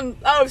 probably some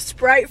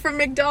Sprite from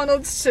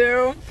McDonald's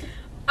too.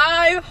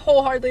 I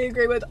wholeheartedly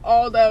agree with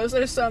all those.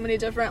 There's so many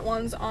different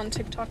ones on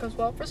TikTok as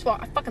well. First of all,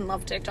 I fucking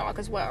love TikTok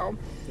as well.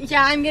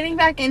 Yeah, I'm getting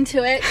back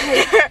into it.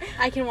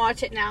 I can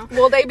watch it now.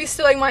 Will they be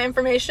stealing my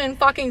information?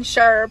 Fucking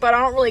sure, but I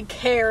don't really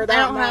care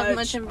that much. I don't have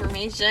much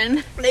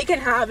information. They can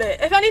have it.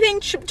 If anything,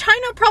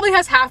 China probably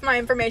has half my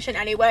information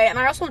anyway, and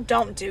I also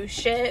don't do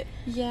shit.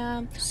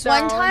 Yeah. So.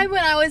 One time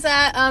when I was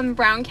at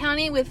Brown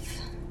County with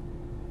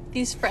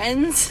these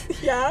friends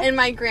and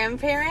my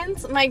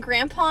grandparents, my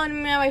grandpa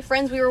and my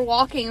friends, we were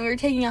walking and we were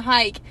taking a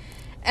hike,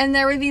 and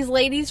there were these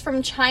ladies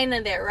from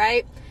China there,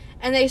 right?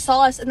 And they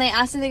saw us and they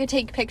asked if they could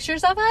take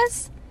pictures of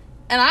us,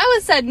 and I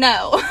said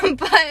no,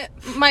 but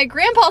my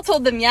grandpa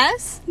told them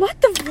yes. What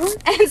the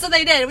fuck? And so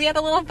they did. We had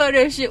a little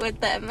photo shoot with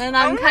them, and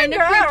I'm kind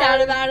of freaked out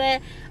about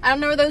it. I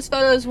don't know where those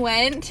photos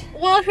went.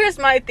 Well, here's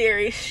my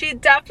theory. She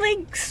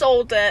definitely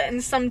sold it,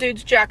 and some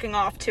dude's jacking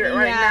off to it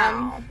right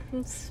now.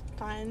 It's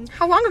fine.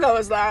 How long ago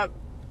was that?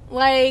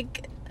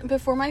 Like,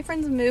 before my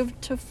friends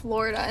moved to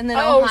Florida and then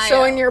Ohio. Oh,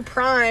 so in your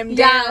prime.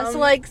 Yeah, Damn. so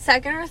like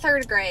 2nd or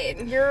 3rd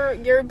grade.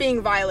 You're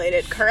being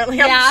violated currently.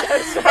 Yeah. I'm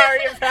so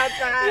sorry about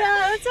that.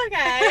 Yeah, that's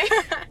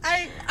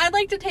okay. I'd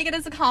like to take it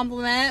as a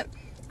compliment.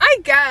 I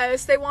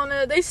guess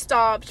they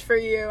stopped for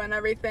you and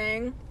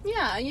everything.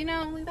 Yeah, you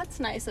know, that's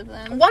nice of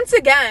them. Once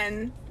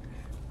again,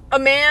 a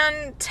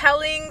man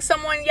telling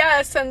someone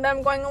yes and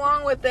them going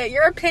along with it.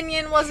 Your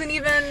opinion wasn't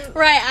even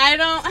right. I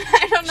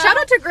don't know. Shout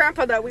out to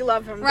Grandpa though. We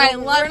love him. Right,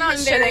 love We're not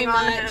him very shitting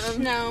much. on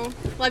him. No,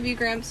 love you,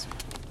 Gramps.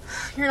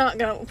 You're not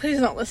gonna. Please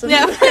don't listen.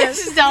 No, to please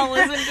this. just don't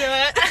listen to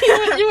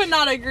it. You would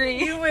not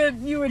agree. You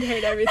would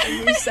hate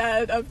everything we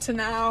said up to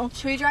now.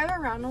 Should we drive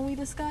around while we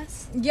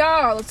discuss?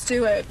 Yeah, let's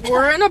do it.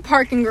 We're in a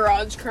parking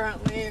garage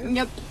currently.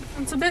 Yep.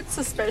 It's a bit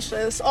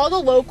suspicious. All the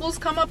locals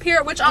come up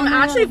here, which I'm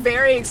actually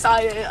very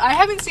excited. I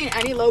haven't seen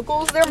any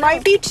locals. There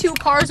might be 2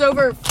 cars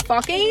over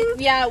fucking.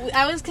 Yeah,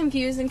 I was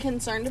confused and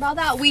concerned about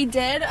that. We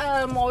did,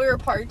 while we were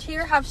parked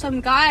here, have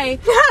some guy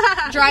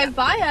drive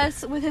by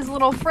us with his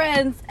little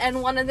friends,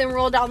 and one of them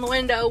rolled down the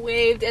window,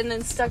 waved, and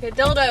then stuck a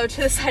dildo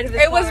to the side of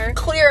his car. It was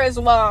clear as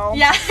well.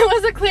 Yeah, it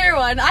was a clear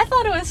one. I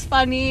thought it was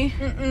funny.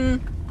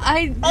 Mm-mm. Oh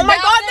my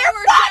god, they're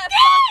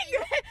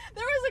fucking!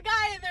 There was a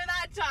guy in there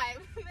that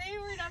time. They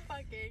were not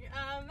fucking.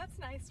 That's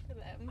nice for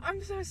them.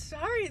 I'm so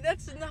sorry.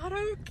 That's not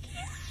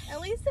okay. At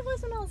least it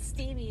wasn't all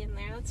steamy in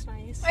there. That's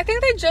nice. I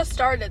think they just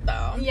started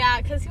though.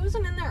 Yeah, because he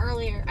wasn't in there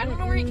earlier. I don't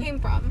know where he came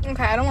from.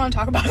 Okay, I don't want to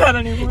talk about that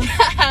anymore.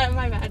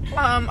 My bad.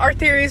 Our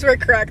theories were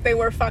correct. They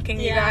were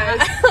fucking you guys.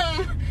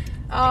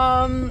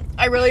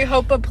 I really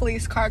hope a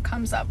police car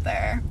comes up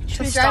there.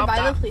 Should we drive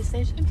by the police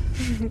station?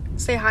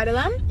 Say hi to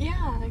them?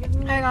 Yeah.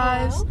 Hey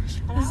guys.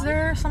 Is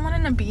there someone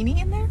in a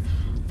beanie in there?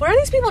 What are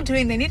these people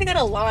doing? They need to get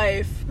a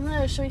life.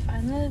 No, should we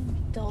find the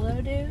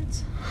dildo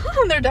dudes?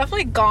 They're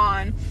definitely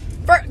gone.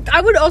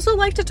 I would also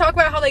like to talk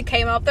about how they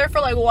came up there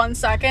for like 1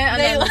 second and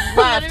then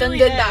left and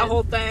did that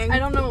whole thing. I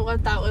don't know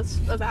what that was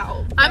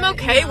about. I'm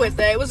okay with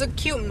it. It was a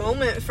cute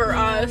moment for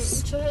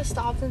us. Should have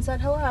stopped and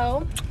said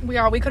hello.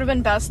 We could have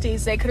been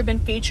besties. They could have been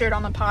featured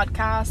on the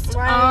podcast.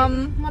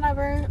 Right.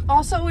 Whatever.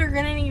 Also, we're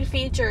gonna need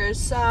features,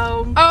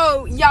 so.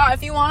 Oh, yeah.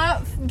 If you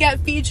want to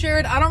get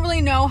featured, I don't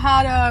really know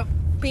how to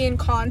be in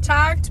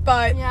contact,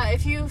 but. Yeah,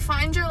 if you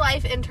find your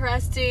life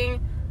interesting,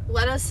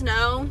 let us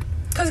know.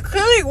 Because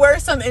clearly we're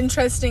some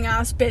interesting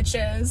ass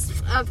bitches.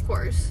 Of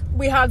course.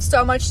 We have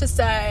so much to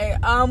say.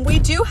 We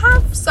do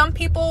have some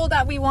people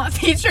that we want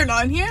featured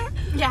on here.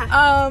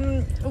 Yeah.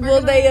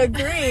 Will they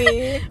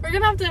agree? We're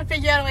gonna have to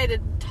figure out a way to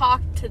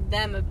talk to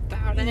them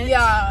about it.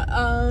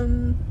 Yeah.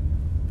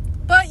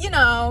 But, you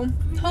know,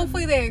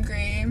 hopefully they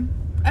agree.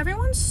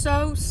 Everyone's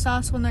so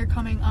sus when they're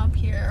coming up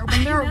here.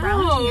 When they're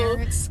around here.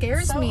 It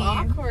scares so me.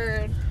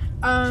 Awkward.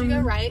 Should we go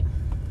right?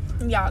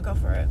 Yeah, go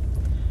for it.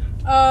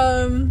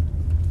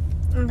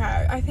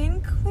 Okay, I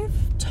think we've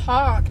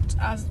talked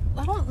I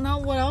don't know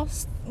what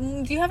else.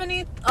 Do you have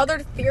any other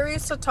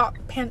theories to talk?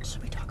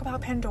 Should we talk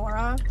about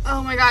Pandora?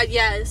 Oh my god,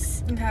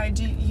 yes. Okay,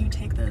 do you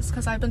take this?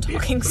 Because I've been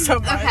talking so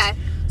much. Okay,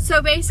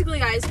 so basically,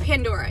 guys,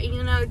 Pandora,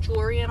 you know,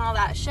 jewelry and all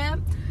that shit.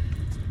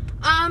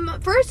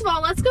 First of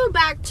all, let's go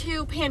back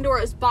to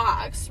Pandora's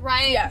box,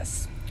 right?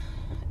 Yes.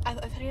 I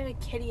thought he had a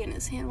kitty in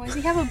his hand. Why does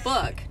he have a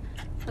book?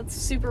 That's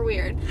super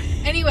weird.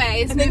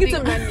 Anyways, I think it's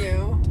a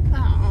menu.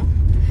 Oh.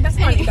 That's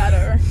much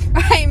better.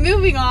 Right,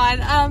 moving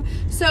on.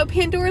 So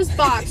Pandora's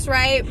box,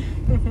 right?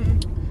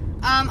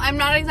 I'm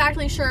not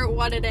exactly sure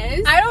what it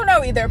is. I don't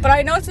know either, but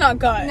I know it's not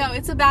good. No,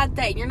 it's a bad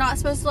thing. You're not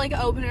supposed to, like,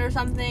 open it or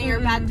something, or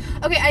bad.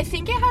 Okay, I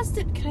think it has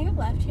to. Can I go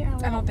left here?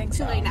 I don't think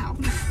so. Too late now.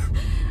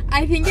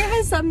 I think it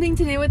has something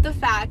to do with the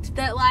fact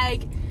that,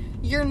 like,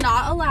 you're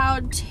not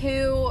allowed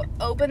to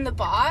open the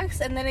box,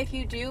 and then if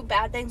you do,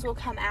 bad things will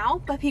come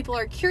out, but people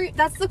are curious.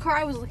 That's the car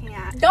I was looking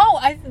at. No,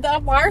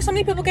 why are so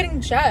many people getting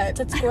jets?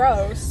 It's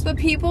gross. But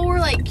people were,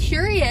 like,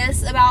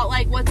 curious about,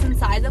 like, what's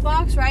inside the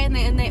box, right?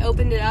 And they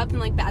opened it up, and,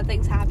 like, bad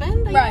things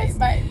happened, I guess.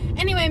 Right.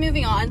 Anyway,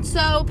 moving on.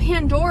 So,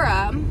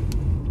 Pandora,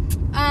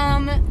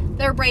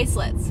 their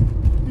bracelets.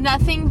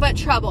 Nothing but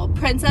trouble.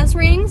 Princess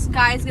rings,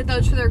 guys get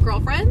those for their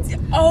girlfriends.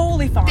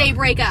 Holy fuck. They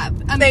break up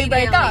immediately. They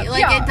break up,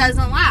 Like, yeah. it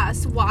doesn't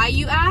last. Why,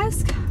 you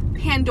ask?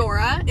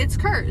 Pandora, it's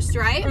cursed,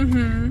 right?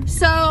 Mm-hmm.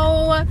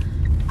 So,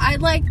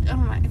 I'd like... Oh,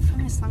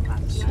 my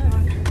sunglasses.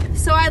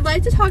 So, I'd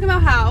like to talk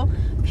about how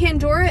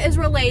Pandora is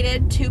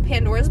related to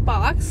Pandora's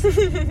box.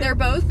 They're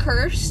both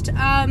cursed.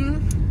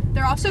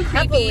 They're also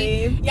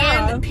creepy. Heavily,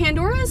 yeah. And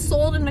Pandora is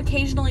sold in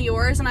Occasionally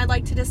Yours, and I'd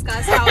like to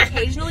discuss how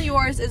Occasionally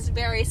Yours is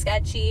very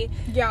sketchy.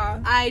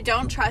 Yeah. I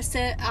don't trust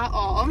it at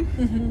all.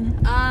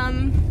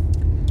 Mm-hmm.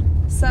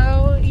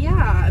 So,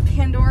 yeah,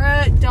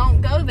 Pandora, don't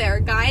go there.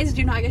 Guys,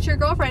 do not get your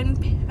girlfriend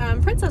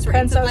princess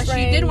rings unless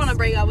you did want to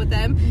break up with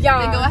them.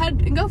 Yeah. Then go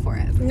ahead and go for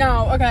it.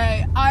 No,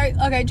 okay.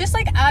 Just,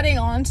 like, adding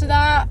on to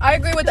that, I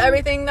agree with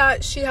everything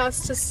that she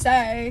has to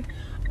say.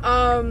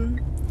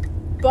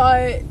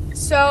 But,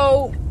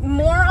 so,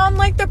 more on,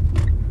 like,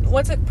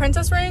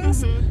 princess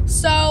rings? Mm-hmm.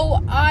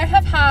 So, I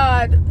have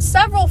had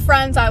several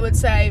friends, I would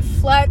say,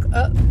 flex,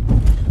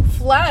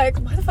 why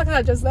the fuck is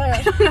that just there?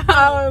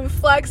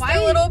 Flex Why,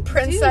 their little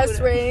princess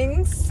dude?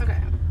 rings Okay.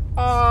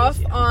 off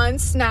on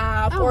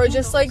Snap, Oh, or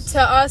just, like, handles.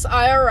 to us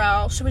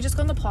IRL. Should we just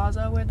go in the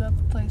plaza where the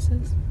place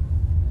is?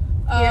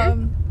 Here?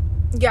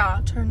 Yeah,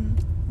 turn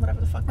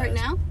whatever the fuck that Right is.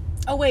 now?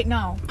 Oh, wait,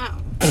 no. Oh.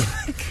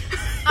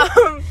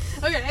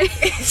 Okay.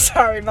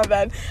 Sorry, my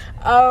bad.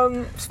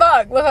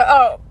 Fuck.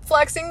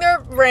 Flexing their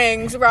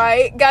rings,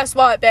 right? Guess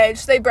what,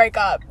 bitch? They break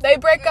up. They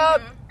break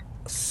up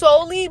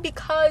solely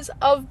because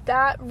of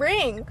that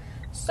ring.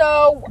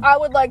 So, I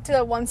would like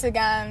to once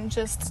again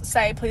just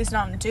say, please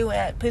don't do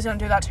it. Please don't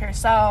do that to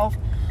yourself.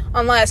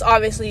 Unless,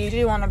 obviously, you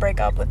do want to break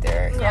up with your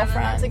Yeah, then girlfriend.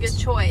 that's a good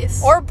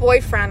choice. Or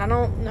boyfriend. I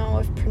don't know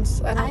if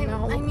I don't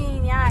know. I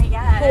mean, yeah, I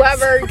guess.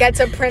 Whoever gets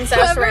a princess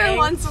Whoever ring.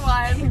 wants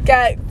one.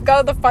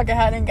 Go the fuck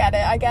ahead and get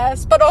it, I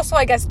guess. But also,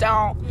 I guess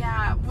don't.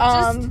 Yeah.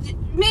 Just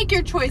make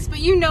your choice, but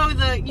you know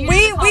the.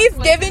 We've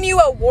given you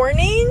a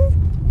warning.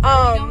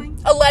 going?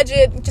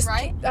 Alleged. Just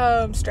Right?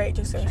 Straight.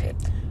 Just go straight.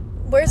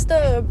 Where's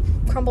the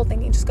crumble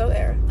thingy? Just go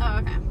there. Oh,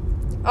 okay.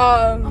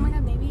 Oh my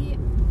god, maybe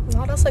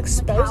Not us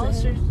exposing.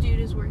 McAllister's dude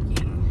is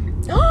working.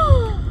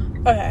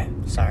 Okay,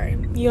 sorry.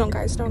 You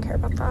guys don't care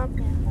about that.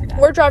 Yeah.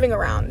 We're driving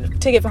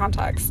around to give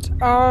context.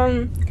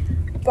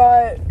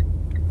 But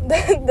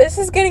this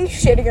is getting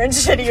shittier and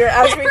shittier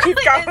as we keep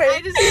going.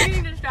 I just keep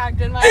getting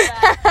distracted. My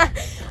bad.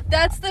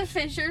 That's the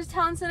Fishers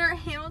Town Center.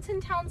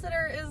 Hamilton Town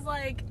Center is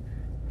like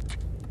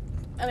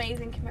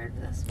amazing compared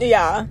to this.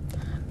 Yeah.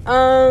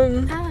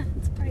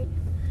 It's bright.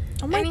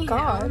 Oh my Anyhow.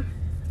 god.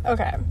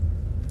 Okay.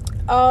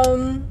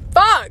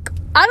 Fuck.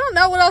 I don't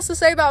know what else to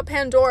say about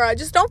Pandora.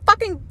 Just don't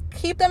fucking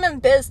keep them in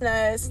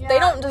business. They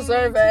don't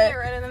deserve we need to it. Get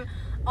rid of them.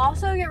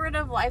 Also, get rid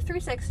of Life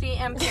 360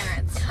 and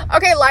Parents.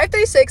 Okay, Life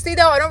 360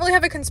 though, I don't really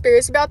have a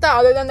conspiracy about that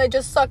other than they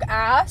just suck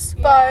ass.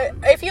 Yeah.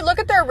 But if you look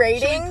at their Should we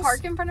ratings,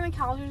 park in front of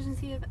McAllister's and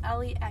see if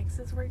LEX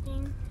is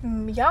working?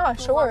 yeah, The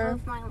love sure.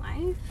 of my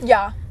life.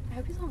 Yeah, I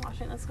hope he's not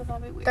watching this because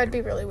that'd be weird. that'd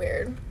be really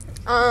weird.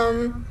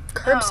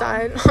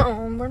 Curbside.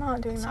 Oh, we're not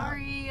doing that.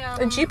 Sorry.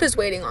 The Jeep is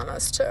waiting on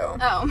us too.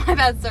 Oh, my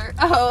bad, sir.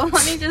 Oh,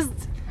 let me just.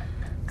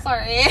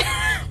 Sorry.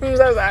 I'm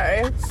so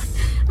sorry.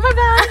 My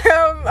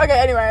bad. Okay,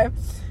 anyway.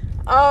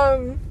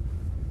 Oh,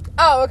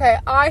 okay.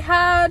 I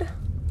had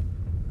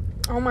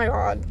Oh my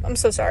god, I'm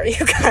so sorry,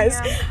 you guys.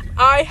 Yeah.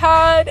 I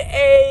had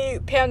a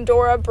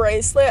Pandora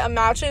bracelet, a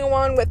matching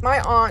one with my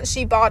aunt.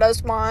 She bought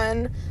us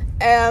one.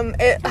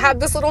 It had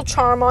this little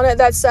charm on it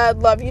that said,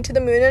 "Love you to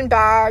the moon and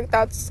back."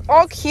 That's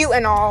all cute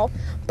and all,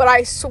 but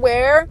I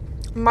swear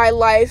my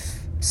life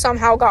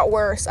somehow got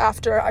worse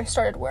after I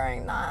started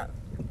wearing that.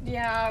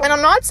 Yeah. And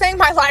I'm not saying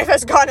my life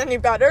has gotten any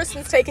better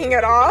since taking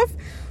it off,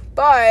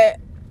 but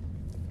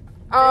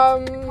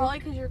probably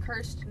because you're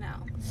cursed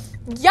now.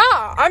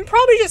 yeah, I'm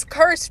probably just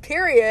cursed,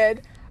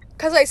 period,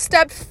 because I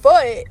stepped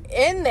foot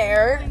in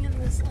there. We're going in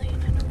this lane.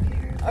 I don't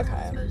care.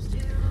 Okay. We're supposed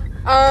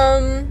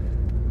to.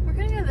 We're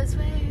gonna go this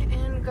way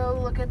and go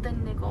look at the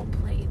nickel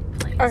plate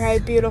place. Okay,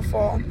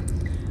 beautiful.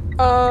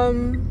 Oh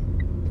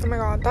my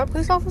god, that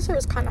police officer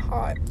was kind of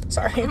hot.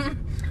 Sorry.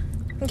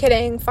 I'm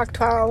kidding. Fuck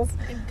 12.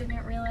 I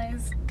didn't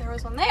realize there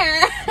was one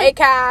there. A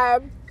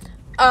cab.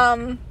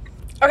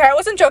 Okay, I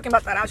wasn't joking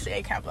about that. Actually,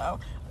 a cab though.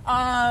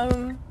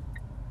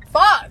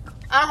 Fuck.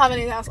 I don't have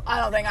anything else. I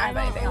don't think I have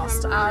anything else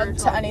to add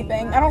to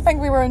anything. I don't think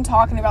we were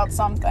talking about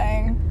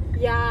something.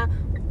 Yeah,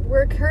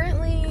 we're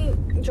currently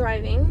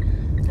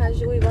driving, as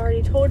we've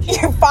already told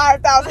you.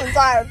 5,000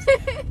 times.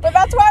 But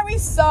that's why we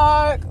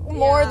suck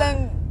more Yeah.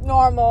 than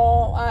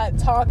normal at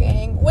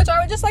talking. Which I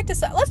would just like to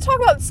say. Let's talk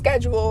about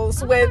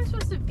schedules I'm with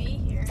supposed to be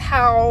here.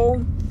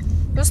 how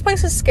this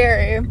place is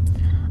scary.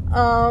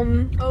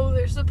 Oh,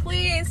 there's the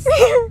police.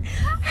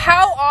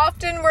 How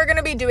often we're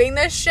gonna be doing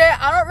this shit,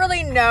 I don't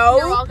really know.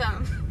 You're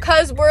welcome.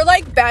 Cause we're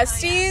like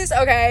besties.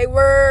 Okay,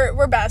 we're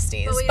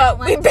besties, but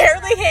we like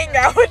barely hang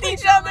out with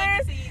each other. Like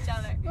to see each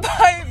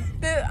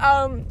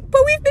other.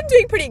 But we've been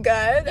doing pretty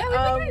good. Yeah, we've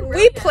been doing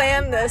really we good.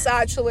 planned this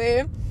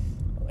actually.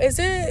 Is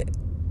it?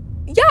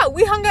 Yeah,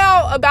 we hung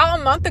out about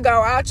a month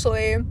ago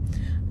actually,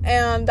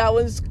 and that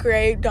was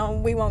great.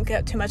 We won't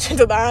get too much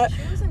into that.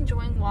 She was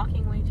enjoying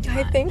walking way too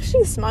I much. think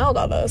she smiled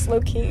at us,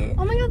 low key.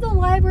 Oh my god, the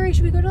library.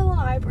 Should we go to the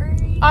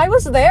library? I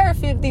was there.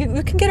 If you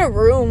can get a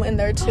room in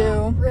there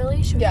too.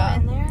 Really? Should we Yeah.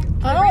 go in there?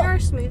 Can I we bring don't- our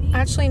smoothie?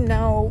 Actually,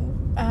 no.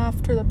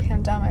 After the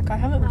pandemic, I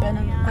haven't been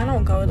in. yeah. I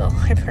don't go to the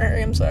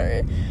library. I'm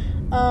sorry.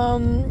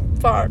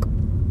 Fuck.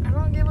 I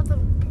don't get what the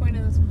point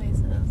of this place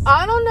is.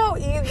 I don't know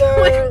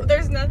either. Like,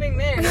 there's nothing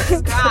there. It's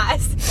just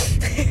grass.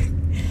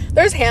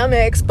 There's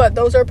hammocks, but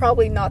those are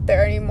probably not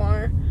there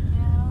anymore.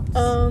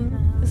 Yeah,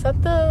 Is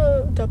that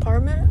the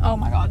department? Oh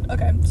my god.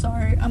 Okay,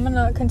 sorry. I'm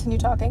gonna continue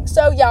talking.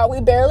 So yeah,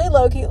 we barely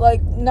low-key,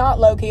 like, not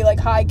low-key, like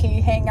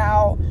high-key hang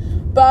out.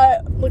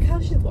 But look how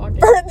she's walking.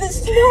 for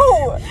this,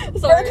 no,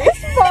 Sorry. for this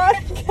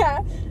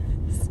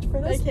podcast, for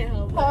I this can't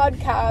help it.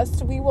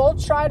 podcast, we will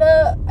try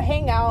to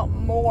hang out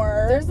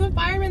more. There's the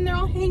firemen. They're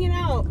all hanging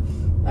out.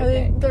 I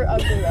think they're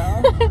ugly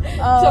though.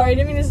 Sorry, I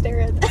didn't mean to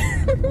stare at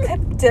them. I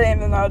didn't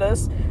even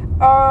notice.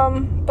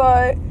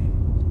 But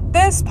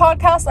this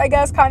podcast, I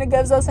guess, kind of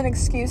gives us an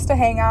excuse to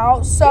hang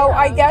out. So Yeah.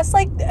 I guess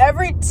like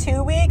every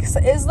 2 weeks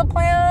is the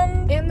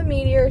plan. And the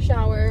meteor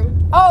shower.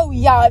 Oh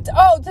yeah.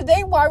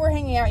 Today why we're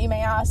hanging out, you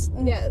may ask.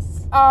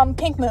 Yes.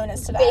 Pink moon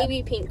is today.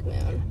 Baby pink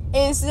moon.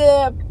 Is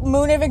the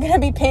moon even gonna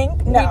be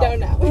pink? No. We don't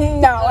know.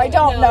 No, I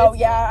don't No, know it's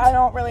yet. not. I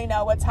don't really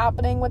know what's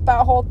happening with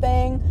that whole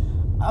thing.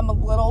 I'm a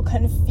little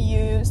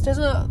confused. There's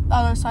a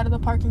other side of the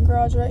parking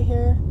garage right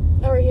here.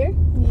 Over here?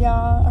 Yeah.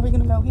 Are we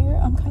gonna go here?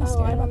 I'm kind of Oh,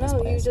 scared I about don't this know.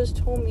 You place. just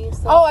told me.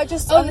 So. Oh,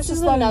 this this is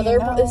is letting you another.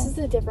 know. This is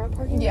a different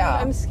parking. Yeah.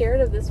 lot. I'm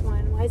scared of this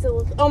one. Why is it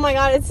look? Oh my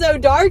god, it's so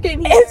dark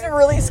in here. It's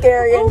really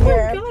scary Oh in my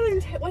here.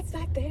 god, what's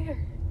back there?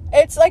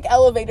 It's like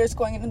elevators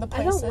going into the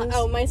I places. don't.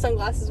 Oh, my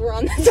sunglasses were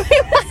on. That's why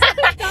it was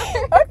so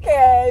dark.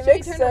 Okay, Should we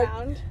makes turn sense.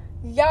 around?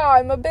 Yeah,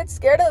 I'm a bit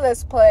scared of this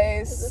Is there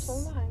place.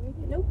 someone behind me?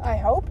 Nope. I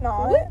hope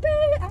not. Whip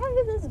it out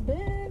of this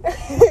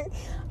bit.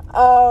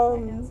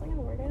 um. Is that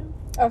gonna work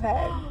out?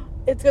 Okay.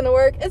 It's gonna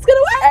work. It's gonna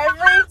work.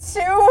 Every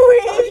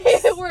 2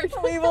 weeks, It worked.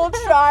 we will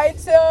try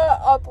to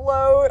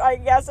upload, I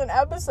guess, an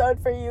episode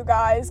for you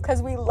guys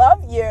because we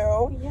love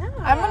you. Yeah.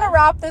 I'm gonna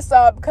wrap this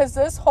up because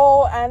this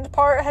whole end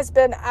part has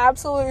been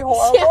absolutely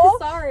horrible.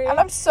 Yeah, sorry. And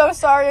I'm so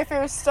sorry if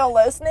you're still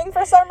listening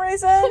for some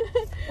reason.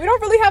 We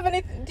don't really have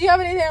any. Do you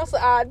have anything else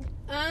to add?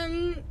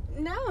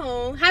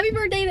 No. Happy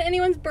birthday to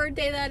anyone's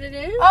birthday that it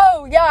is.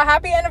 Oh yeah,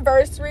 happy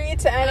anniversary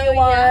to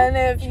anyone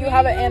if Should you we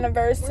have an go-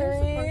 Where's the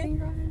anniversary. parking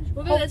garage?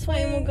 We'll go this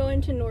way and we'll go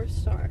into North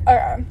Star.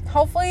 Okay.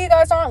 Hopefully you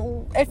guys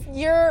aren't. If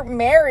you're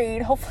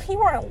married, hopefully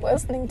you aren't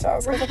listening to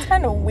us because it's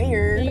kind of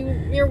weird.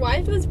 Your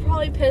wife was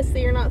probably pissed that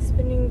you're not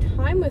spending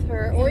time with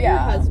her or your Yeah.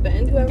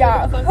 husband, whoever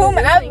Yeah, the fuck is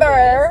listening to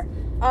whomever.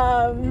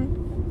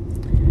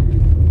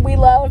 We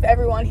love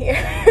everyone here.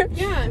 this.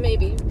 Yeah,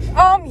 maybe.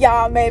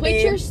 Yeah, maybe.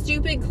 Quit your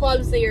stupid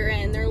clubs that you're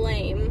in. They're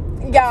lame.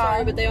 Yeah.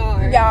 Sorry, but they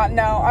are. Yeah,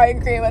 no, I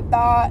agree with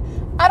that.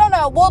 I don't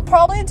know. We'll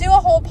probably do a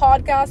whole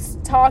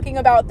podcast talking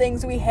about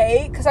things we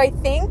hate because I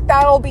think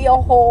that'll be a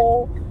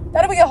whole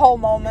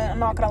moment. I'm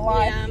not gonna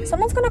lie. Yeah.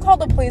 Someone's gonna call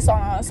the police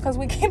on us because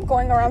we keep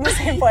going around the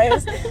same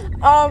place.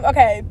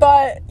 Okay,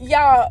 but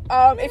yeah.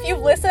 If you've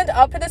listened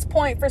up to this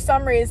point for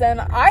some reason,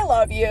 I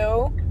love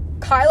you.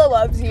 Kyla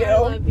loves you. I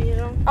love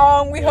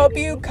you. We hope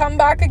you come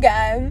back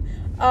again.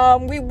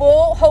 We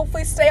will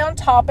hopefully stay on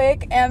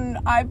topic, and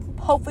I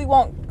hopefully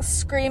won't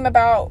scream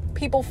about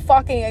people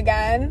fucking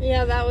again.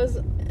 Yeah, that was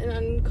an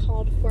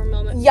uncalled for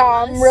moment. Yeah,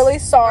 from I'm us. really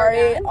sorry.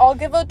 Our bad. I'll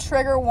give a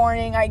trigger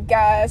warning, I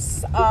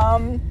guess.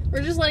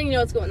 We're just letting you know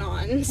what's going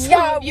on. So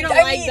Yeah, if you don't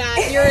I like mean,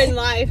 that, you're in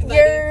life,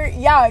 buddy.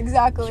 Yeah,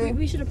 exactly.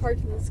 We should have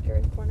parked in the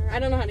scary corner. I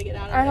don't know how to get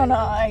out of it. I don't know.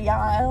 Yeah,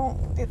 I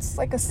don't. It's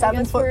like a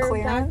 7-foot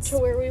clearance, Back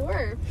to where we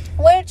were.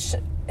 which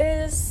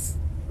is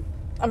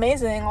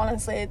amazing.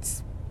 Honestly,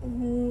 it's.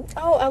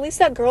 Oh, at least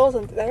that girl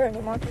isn't there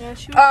anymore. Yeah,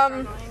 she was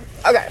annoying.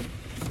 Okay.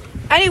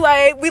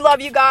 Anyway, we love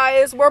you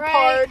guys. We're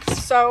Right.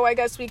 parked, so I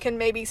guess we can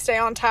maybe stay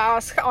on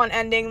task on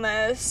ending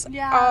this.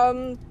 Yeah. Oh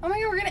my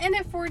god, we're gonna end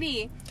at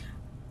 40.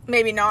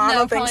 Maybe not. I No,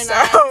 don't think probably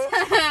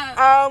so.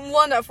 not.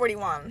 We'll end at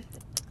 41.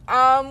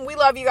 We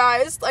love you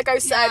guys. Like I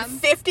said, Yeah.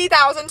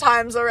 50,000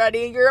 times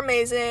already. You're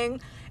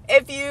amazing.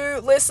 If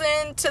you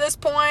listen to this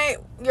point,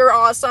 you're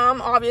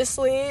awesome,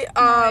 obviously.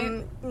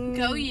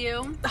 Go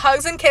you.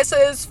 Hugs and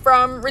kisses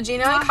from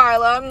Regina and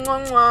Kyla.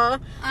 Mwah,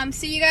 mwah.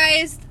 See you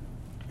guys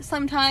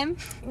sometime.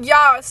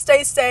 Yeah,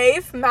 stay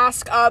safe.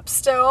 Mask up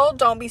still.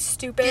 Don't be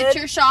stupid. Get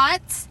your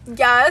shots.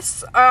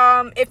 Yes.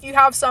 If you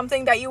have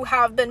something that you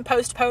have been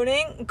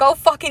postponing, go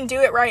fucking do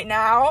it right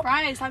now.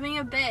 Right, stop being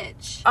a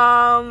bitch.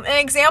 An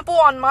example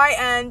on my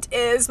end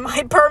is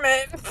my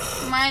permit.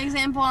 My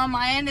example on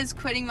my end is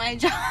quitting my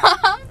job.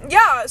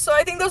 Yeah, so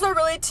I think those are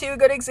really two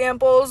good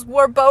examples.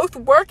 We're both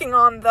working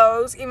on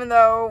those, even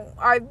though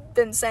I've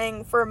been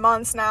saying for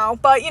months now.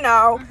 But, you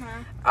know,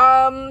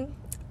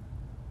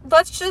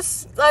 let's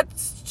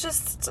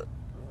just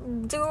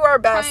do our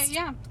best.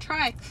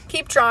 Try.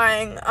 Keep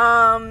trying.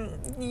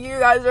 You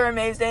guys are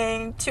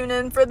amazing. Tune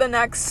in for the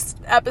next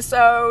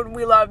episode.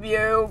 We love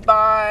you.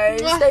 Bye.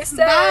 Stay safe.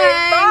 Bye.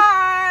 Bye.